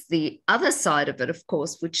there's the other side of it, of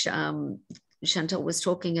course, which Chantel was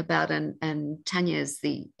talking about and Tanya is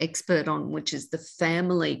the expert on, which is the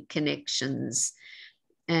family connections.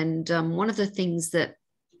 And one of the things that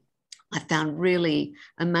I found really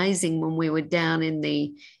amazing when we were down in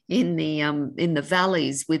the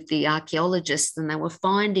valleys with the archaeologists, and they were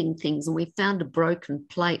finding things, and we found a broken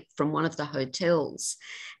plate from one of the hotels,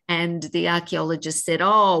 and the archaeologist said,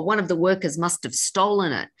 "Oh, one of the workers must have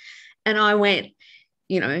stolen it." And I went,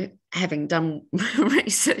 having done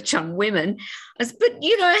research on women, I said, but, how do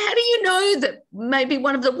you know that maybe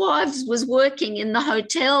one of the wives was working in the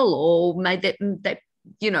hotel, or maybe they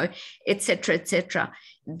et cetera, et cetera.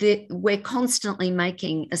 We're constantly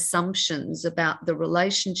making assumptions about the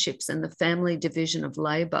relationships and the family division of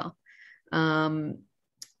labour. So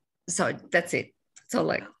that's it. That's all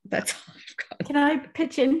I've got. Can I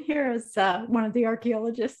pitch in here as one of the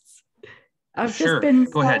archaeologists? I've Sure. just been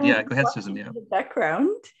go ahead, Susan. Yeah. The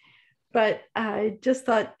background, but I just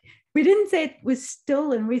thought, we didn't say it was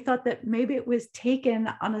stolen. We thought that maybe it was taken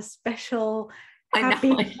on a special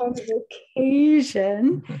happy kind of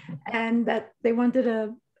occasion, and that they wanted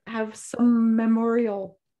to have some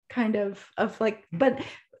memorial kind of like, but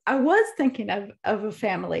I was thinking of a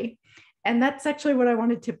family. And that's actually what I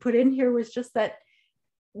wanted to put in here, was just that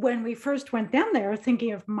when we first went down there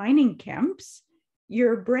thinking of mining camps,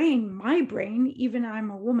 my brain, even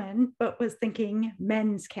I'm a woman, but was thinking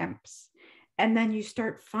men's camps. And then you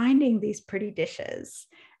start finding these pretty dishes,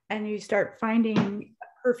 and you start finding a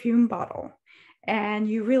perfume bottle, and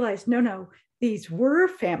you realize, no, these were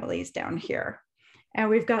families down here. And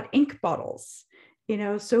we've got ink bottles,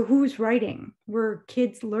 so who's writing? Were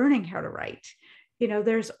kids learning how to write?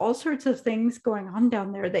 There's all sorts of things going on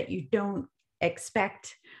down there that you don't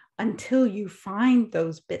expect until you find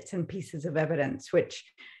those bits and pieces of evidence, which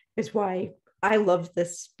is why I love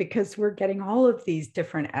this, because we're getting all of these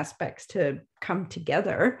different aspects to come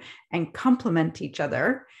together and complement each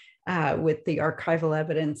other with the archival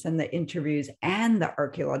evidence and the interviews and the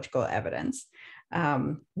archaeological evidence.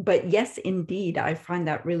 But yes, indeed, I find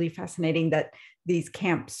that really fascinating that these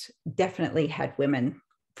camps definitely had women,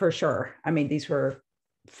 for sure. I mean, these were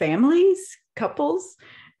families, couples,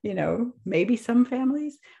 maybe some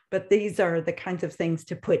families, but these are the kinds of things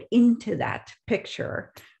to put into that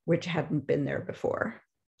picture, which hadn't been there before.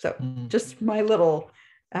 So just my little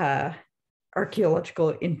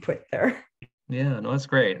archaeological input there. Yeah, no, that's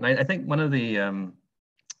great. And I think one of the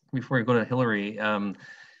before we go to Hillary,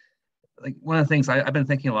 like one of the things I've been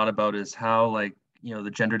thinking a lot about is how, like, you know,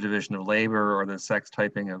 the gender division of labor or the sex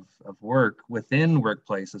typing of work within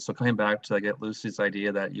workplaces. So coming back to, I get Lucy's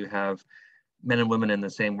idea that you have men and women in the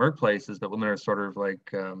same workplaces, but women are sort of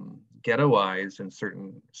like ghettoized in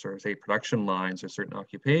certain sort of, say, production lines or certain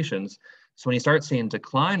occupations. So when you start seeing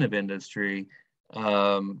decline of industry,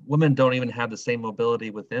 women don't even have the same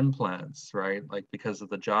mobility within plants, right? Like because of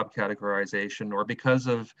the job categorization or because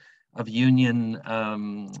of union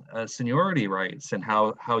seniority rights and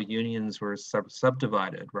how unions were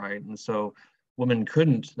subdivided, right? And so women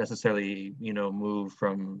couldn't necessarily, you know, move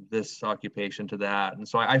from this occupation to that. And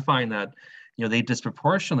so I find that, you know, they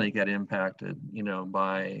disproportionately get impacted, you know,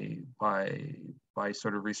 by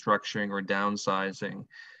sort of restructuring or downsizing,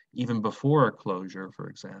 even before closure, for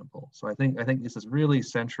example. So I think this is really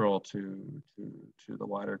central to the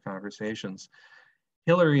wider conversations.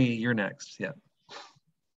 Hillary, you're next. Yeah.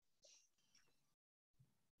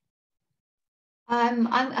 I'm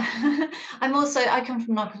also, I come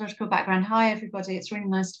from an archaeological background. Hi, everybody. It's really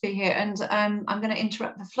nice to be here. And I'm going to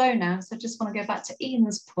interrupt the flow now. So I just want to go back to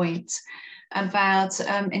Ian's point about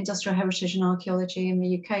industrial heritage and archaeology in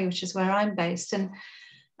the UK, which is where I'm based. And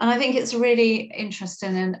I think it's really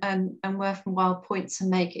interesting and worthwhile point to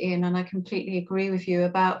make, Ian. And I completely agree with you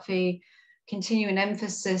about the continuing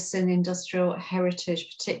emphasis in industrial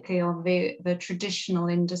heritage, particularly on the traditional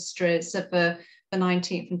industries of the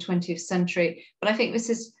 19th and 20th century. But I think this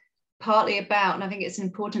is partly about, and I think it's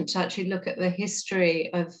important to actually look at the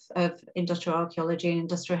history of industrial archaeology and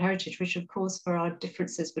industrial heritage, which of course there are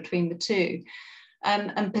differences between the two,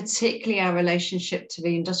 and particularly our relationship to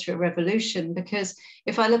the Industrial Revolution. Because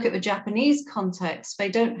if I look at the Japanese context, they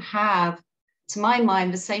don't have, to my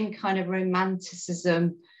mind, the same kind of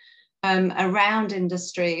romanticism around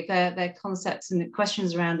industry. Their concepts and the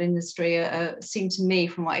questions around industry seem to me,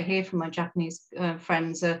 from what I hear from my Japanese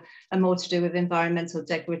friends, are more to do with environmental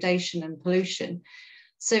degradation and pollution.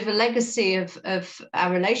 So the legacy of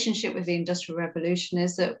our relationship with the Industrial Revolution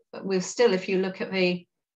is that we're still, if you look at the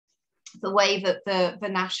way that the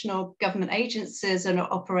national government agencies are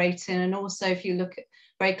operating, and also if you look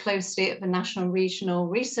very closely at the national and regional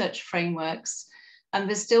research frameworks, and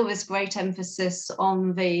there's still this great emphasis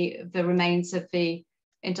on the remains of the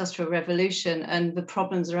Industrial Revolution and the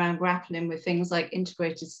problems around grappling with things like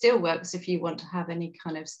integrated steelworks, if you want to have any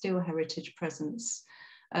kind of steel heritage presence,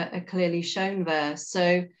 are clearly shown there.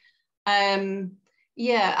 So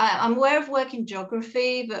yeah, I'm aware of work in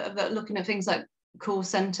geography, but looking at things like call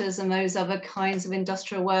centres and those other kinds of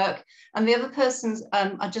industrial work. And the other persons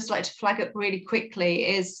I'd just like to flag up really quickly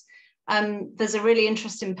is there's a really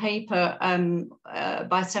interesting paper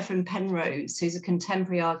by Saffron Penrose, who's a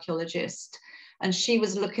contemporary archaeologist, and she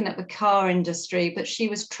was looking at the car industry, but she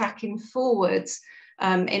was tracking forwards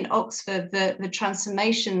in Oxford the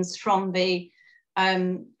transformations from the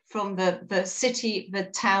city, the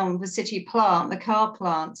town, the city plant, the car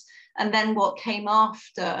plant, and then what came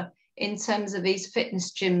after in terms of these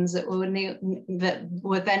fitness gyms that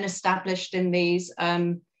were then established in these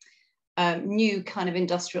new kind of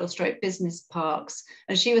industrial stroke business parks.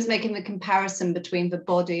 And she was making the comparison between the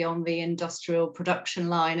body on the industrial production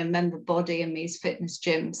line and then the body in these fitness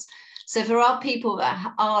gyms. So there are people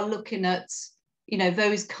that are looking at, you know,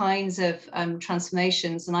 those kinds of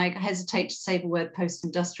transformations. And I hesitate to say the word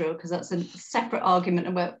post-industrial because that's a separate argument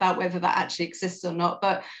about whether that actually exists or not.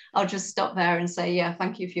 But I'll just stop there and say, yeah,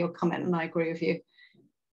 thank you for your comment, and I agree with you.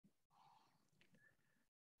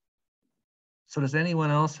 So does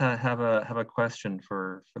anyone else have a question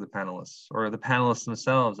for the panelists, or the panelists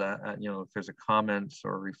themselves? You know, if there's a comment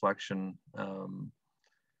or reflection. Can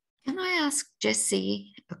I ask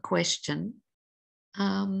Jessie a question?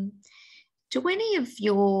 Do any of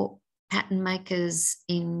your pattern makers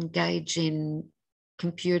engage in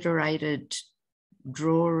computer-aided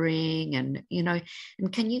drawing, and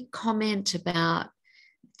and can you comment about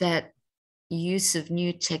that use of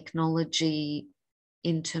new technology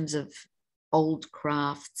in terms of old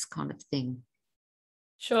crafts kind of thing?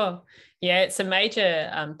 Sure. Yeah, it's a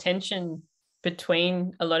major tension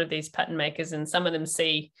between a lot of these pattern makers, and some of them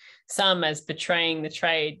see some as betraying the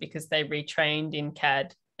trade because they retrained in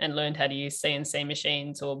CAD and learned how to use CNC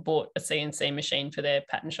machines or bought a CNC machine for their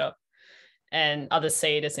pattern shop. And others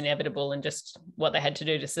see it as inevitable and just what they had to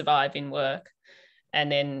do to survive in work.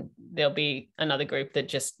 And then there'll be another group that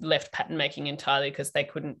just left pattern making entirely because they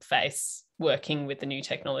couldn't face working with the new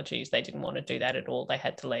technologies. They didn't want to do that at all. They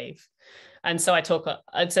had to leave. And so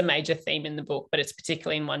it's a major theme in the book, but it's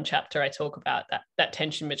particularly in one chapter I talk about that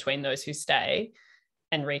tension between those who stay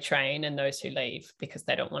and retrain, and those who leave because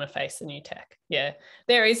they don't want to face the new tech. Yeah,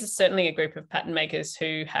 there is certainly a group of pattern makers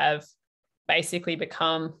who have basically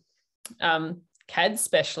become CAD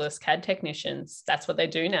specialists, CAD technicians. That's what they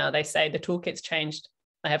do now. They say the toolkit's changed.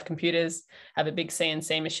 They have computers, have a big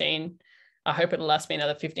CNC machine. I hope it'll last me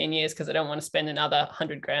another 15 years because I don't want to spend another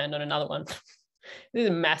 100 grand on another one. This is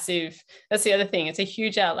massive. That's the other thing. It's a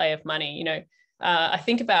huge outlay of money. You know, I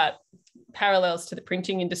think about parallels to the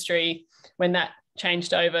printing industry when that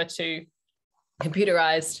changed over to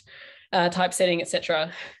computerized typesetting,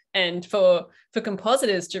 etc. And for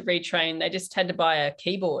compositors to retrain, they just had to buy a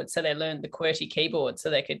keyboard. So they learned the QWERTY keyboard so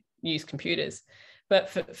they could use computers. But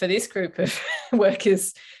for this group of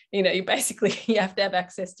workers, you know, you have to have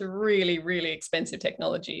access to really, really expensive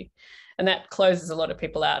technology. And that closes a lot of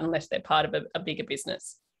people out unless they're part of a bigger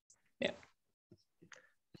business. Yeah.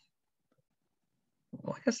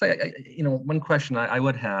 Well, I guess, one question I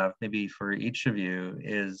would have maybe for each of you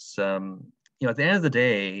is, at the end of the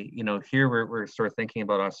day, here we're sort of thinking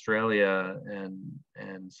about Australia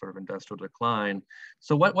and sort of industrial decline.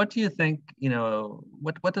 So what do you think,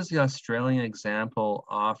 what does the Australian example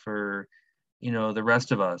offer, the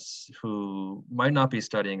rest of us who might not be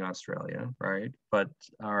studying Australia, right, but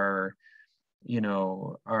are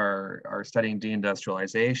studying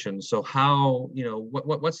deindustrialization? So how,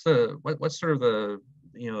 what's sort of the,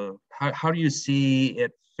 how do you see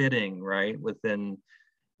it fitting, right, within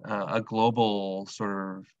a global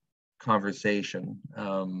sort of conversation?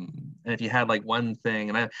 And if you had like one thing,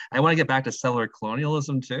 and I want to get back to settler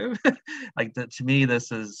colonialism too. To me,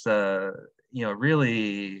 this is,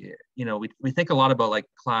 really, we think a lot about like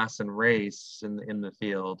class and race in the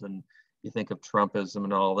field, and you think of Trumpism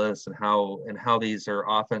and all this, and how these are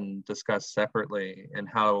often discussed separately, and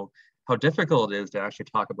how difficult it is to actually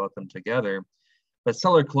talk about them together. But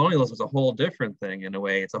settler colonialism is a whole different thing in a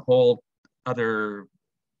way. It's a whole other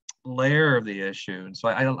layer of the issue. And so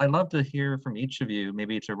I'd love to hear from each of you,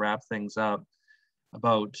 maybe to wrap things up,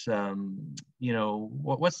 about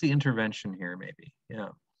what's the intervention here, maybe. Yeah.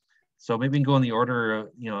 So maybe we can go in the order of,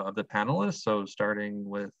 of the panelists. So starting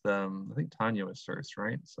with, I think Tanya was first,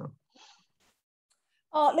 right? So.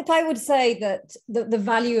 Look, I would say that the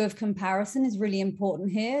value of comparison is really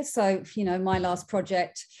important here. So, my last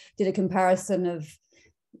project did a comparison of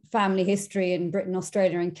family history in Britain,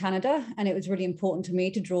 Australia, and Canada, and it was really important to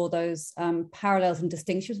me to draw those parallels and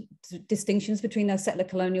distinctions between those settler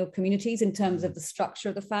colonial communities in terms of the structure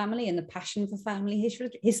of the family and the passion for family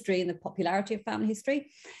history and the popularity of family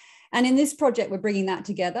history. And in this project, we're bringing that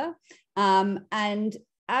together and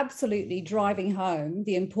absolutely driving home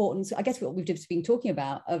the importance, I guess what we've just been talking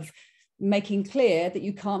about, of making clear that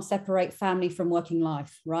you can't separate family from working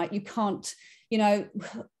life, right? You can't,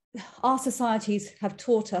 our societies have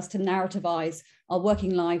taught us to narrativize our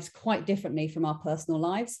working lives quite differently from our personal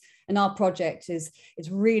lives. And our project is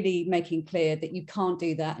really making clear that you can't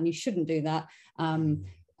do that and you shouldn't do that. And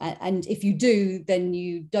if you do, then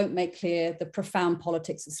you don't make clear the profound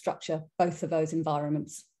politics that structure both of those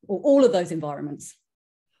environments, or all of those environments.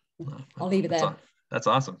 I'll leave it there. That's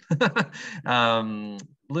awesome.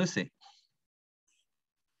 Lucy.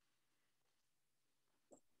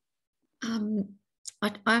 I've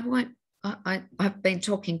been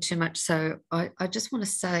talking too much, so I just want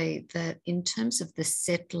to say that in terms of the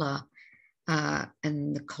settler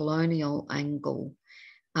and the colonial angle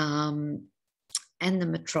and the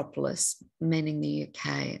metropolis, meaning the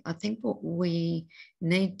UK, I think what we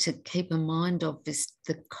need to keep in mind of is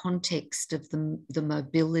the context of the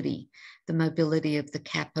mobility of the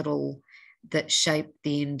capital that shaped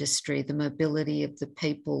the industry, the mobility of the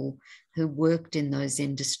people who worked in those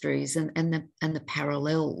industries, and the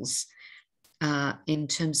parallels in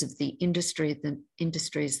terms of the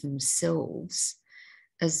industries themselves,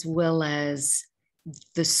 as well as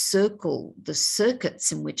the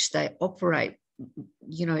circuits in which they operate.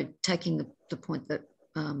 Taking the point that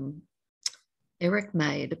Eric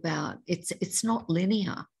made about it's not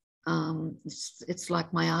linear. It's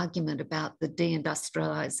like my argument about the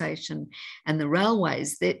deindustrialization and the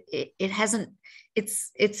railways, that it hasn't,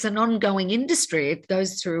 it's an ongoing industry. It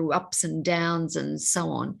goes through ups and downs and so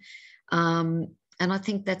on. And I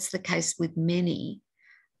think that's the case with many.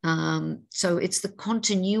 So it's the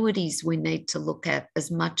continuities we need to look at as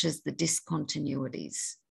much as the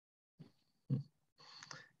discontinuities.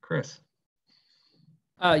 Chris.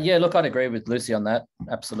 Yeah, look, I'd agree with Lucy on that.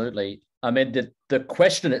 Absolutely. I mean, the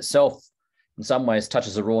question itself, in some ways,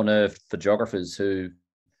 touches a raw nerve for geographers who,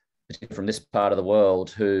 from this part of the world,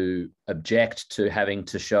 who object to having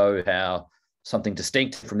to show how something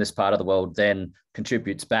distinct from this part of the world then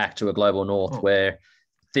contributes back to a global north where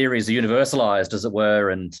theories are universalized, as it were,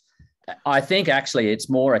 and I think actually it's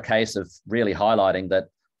more a case of really highlighting that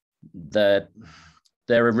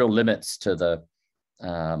there are real limits to the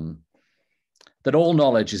that all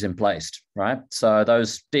knowledge is in place, right? So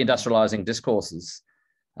those deindustrializing discourses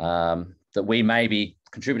that we may be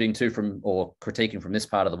contributing to from or critiquing from this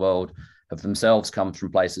part of the world have themselves come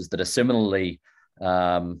from places that are similarly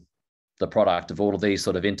the product of all of these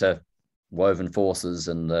sort of interwoven forces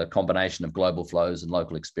and the combination of global flows and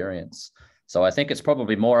local experience. So I think it's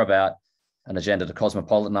probably more about an agenda to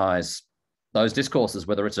cosmopolitanize those discourses,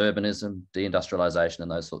 whether it's urbanism, deindustrialization,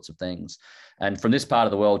 and those sorts of things. And from this part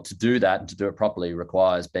of the world, to do that and to do it properly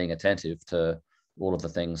requires being attentive to all of the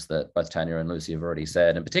things that both Tanya and Lucy have already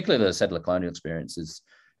said, and particularly the settler colonial experience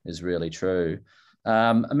is really true.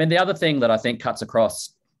 I mean, the other thing that I think cuts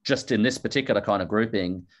across just in this particular kind of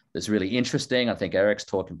grouping that's really interesting, I think Eric's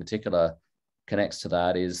talk in particular connects to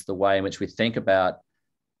that, is the way in which we think about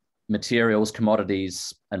materials,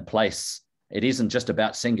 commodities, and place. It isn't just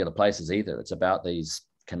about singular places either. It's about these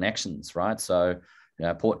connections, right? So, you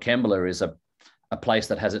know, Port Kembla is a place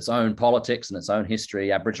that has its own politics and its own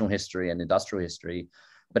history, Aboriginal history and industrial history,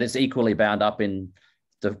 but it's equally bound up in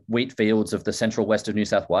the wheat fields of the central west of New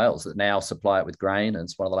South Wales that now supply it with grain, and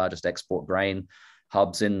it's one of the largest export grain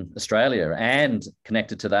hubs in Australia. And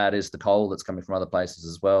connected to that is the coal that's coming from other places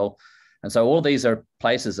as well. And so all these are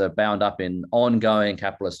places are bound up in ongoing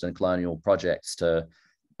capitalist and colonial projects to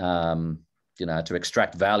you know, to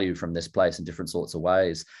extract value from this place in different sorts of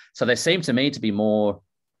ways. So they seem to me to be more,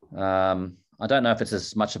 I don't know if it's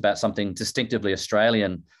as much about something distinctively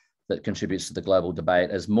Australian that contributes to the global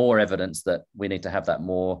debate as more evidence that we need to have that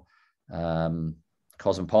more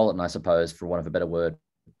cosmopolitan, I suppose, for want of a better word,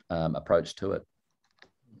 approach to it.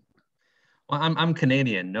 Well, I'm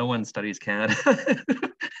Canadian. No one studies Canada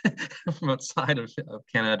from outside of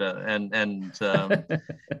Canada, and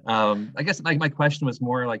I guess my question was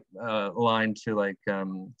more like aligned to like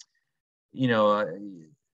you know,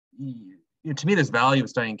 to me, there's value of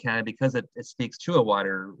studying Canada because it speaks to a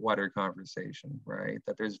wider conversation, right?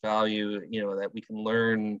 That there's value, you know, that we can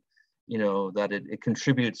learn, you know, that it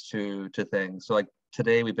contributes to things. So like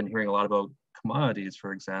today, we've been hearing a lot about commodities,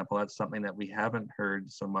 for example. That's something that we haven't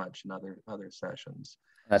heard so much in other sessions.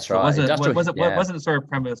 That's so right. Wasn't it sort of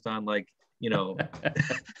premised on like, you know,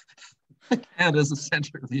 Canada's the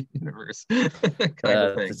center of the universe kind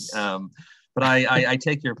of thing. But I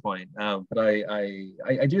take your point. But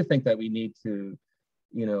I do think that we need to,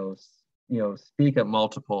 you know, speak at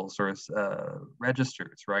multiple sort of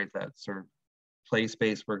registers, right? That sort of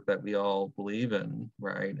place-based work that we all believe in,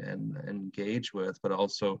 right, and engage with, but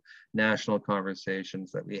also national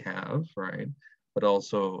conversations that we have, right, but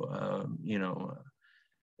also you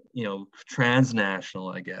know, transnational,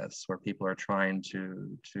 I guess, where people are trying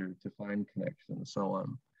to find connections and so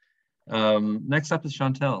on. Next up is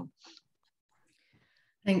Chantel.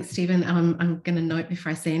 Thanks, Stephen. I'm going to note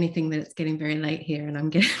before I say anything that it's getting very late here,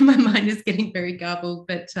 and my mind is getting very garbled.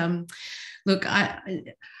 But look,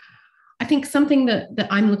 I think something that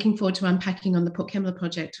I'm looking forward to unpacking on the Port Kembla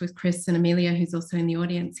project with Chris and Amelia, who's also in the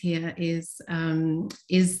audience here, is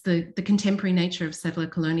the contemporary nature of settler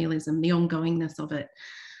colonialism, the ongoingness of it,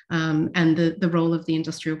 and the role of the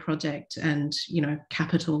industrial project and, you know,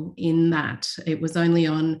 capital in that. It was only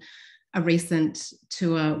on a recent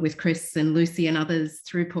tour with Chris and Lucy and others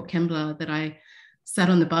through Port Kembla that I sat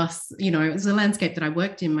on the bus. You know, it was a landscape that I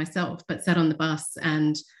worked in myself, but sat on the bus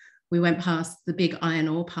and we went past the big iron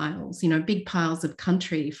ore piles, you know, big piles of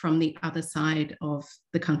country from the other side of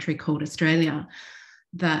the country called Australia,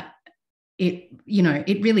 that it, you know,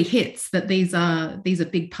 it really hits that these are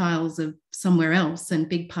big piles of somewhere else and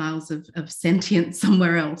big piles of sentience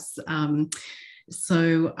somewhere else.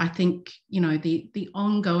 So I think, you know, the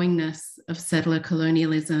ongoingness of settler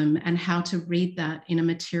colonialism and how to read that in a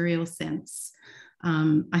material sense,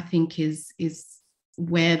 I think is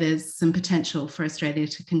where there's some potential for Australia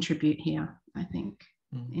to contribute here, I think,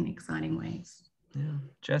 in exciting ways. Yeah,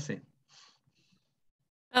 Jessie.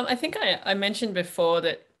 I think I mentioned before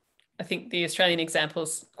that I think the Australian example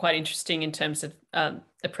is quite interesting in terms of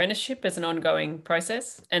apprenticeship as an ongoing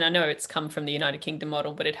process. And I know it's come from the United Kingdom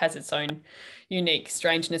model, but it has its own unique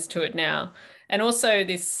strangeness to it now. And also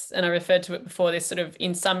this, and I referred to it before, this sort of,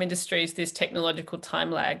 in some industries, this technological time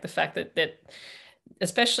lag, the fact that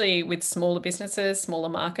especially with smaller businesses, smaller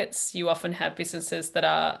markets, you often have businesses that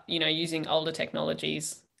are, you know, using older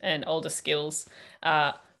technologies and older skills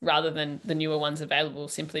rather than the newer ones available,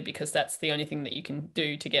 simply because that's the only thing that you can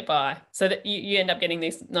do to get by. So that you end up getting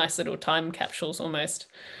these nice little time capsules almost.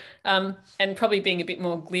 And probably being a bit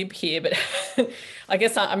more glib here, but I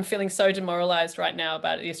guess I'm feeling so demoralized right now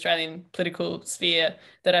about the Australian political sphere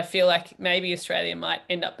that I feel like maybe Australia might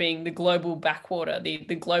end up being the global backwater, the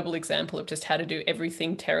global example of just how to do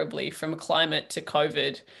everything terribly, from climate to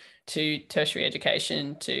COVID to tertiary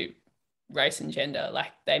education to race and gender.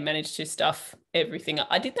 Like, they managed to stuff everything up.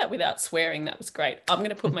 I did that without swearing. That was great. I'm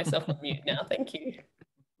going to put myself on mute now. Thank you.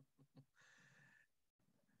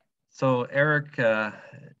 So Eric,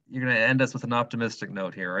 you're going to end us with an optimistic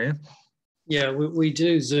note here, are you? Yeah, we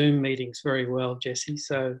do Zoom meetings very well, Jesse.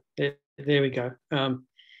 So there we go.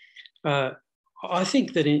 I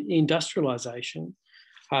think that industrialisation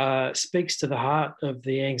speaks to the heart of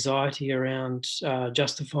the anxiety around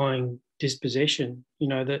justifying dispossession. You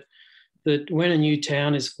know, that when a new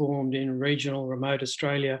town is formed in regional remote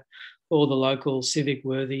Australia, all the local civic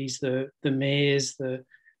worthies, the mayors, the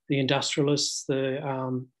industrialists,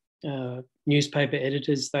 the newspaper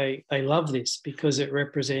editors, they love this because it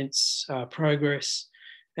represents progress,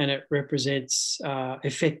 and it represents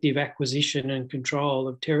effective acquisition and control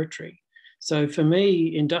of territory. So for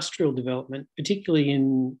me, industrial development, particularly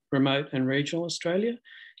in remote and regional Australia,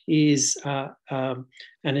 is an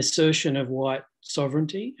assertion of white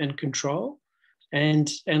sovereignty and control.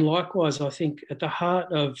 And likewise, I think at the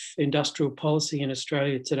heart of industrial policy in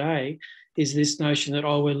Australia today is this notion that,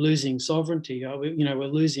 we're losing sovereignty, we're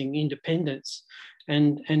losing independence.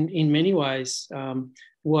 And in many ways,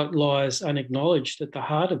 what lies unacknowledged at the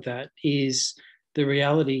heart of that is the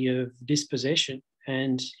reality of dispossession.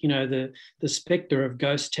 And, the spectre of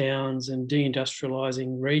ghost towns and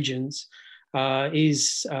deindustrialising regions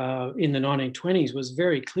is in the 1920s was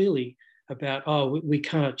very clearly about, we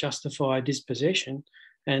can't justify dispossession.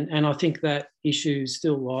 And I think that issue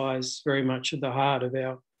still lies very much at the heart of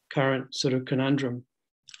our current sort of conundrum.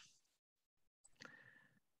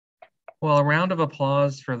 Well, a round of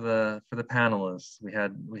applause for the panelists. We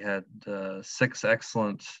had 6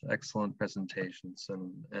 excellent presentations,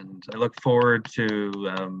 and I look forward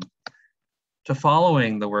to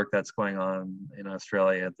following the work that's going on in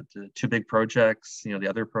Australia. The 2 big projects, the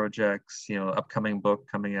other projects, upcoming book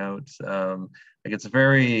coming out. It's a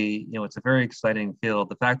very exciting field.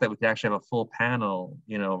 The fact that we can actually have a full panel,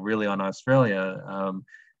 really on Australia,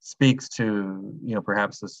 speaks to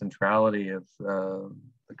perhaps the centrality of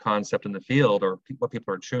the concept in the field, or what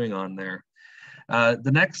people are chewing on there.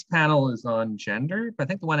 The next panel is on gender, but I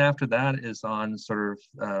think the one after that is on sort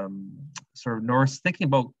of north, thinking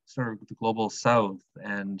about sort of the global south,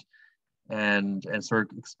 and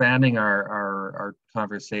sort of expanding our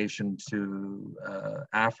conversation to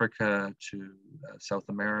Africa, to South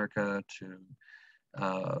America, to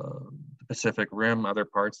the Pacific Rim, other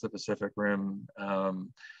parts of the Pacific Rim.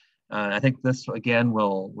 I think this again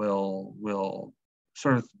will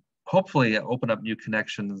sort of hopefully open up new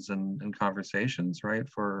connections and conversations, right,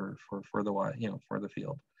 for the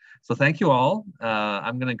field. So thank you all.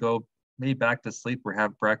 I'm going to go maybe back to sleep or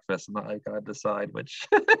have breakfast. I got to decide which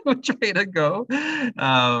way to go.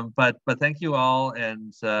 But thank you all,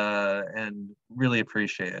 and really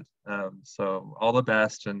appreciate it. So all the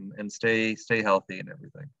best, and stay healthy and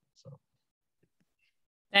everything. So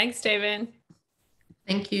thanks, Stephen.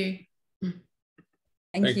 Thank you.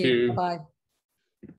 Thank you. Bye.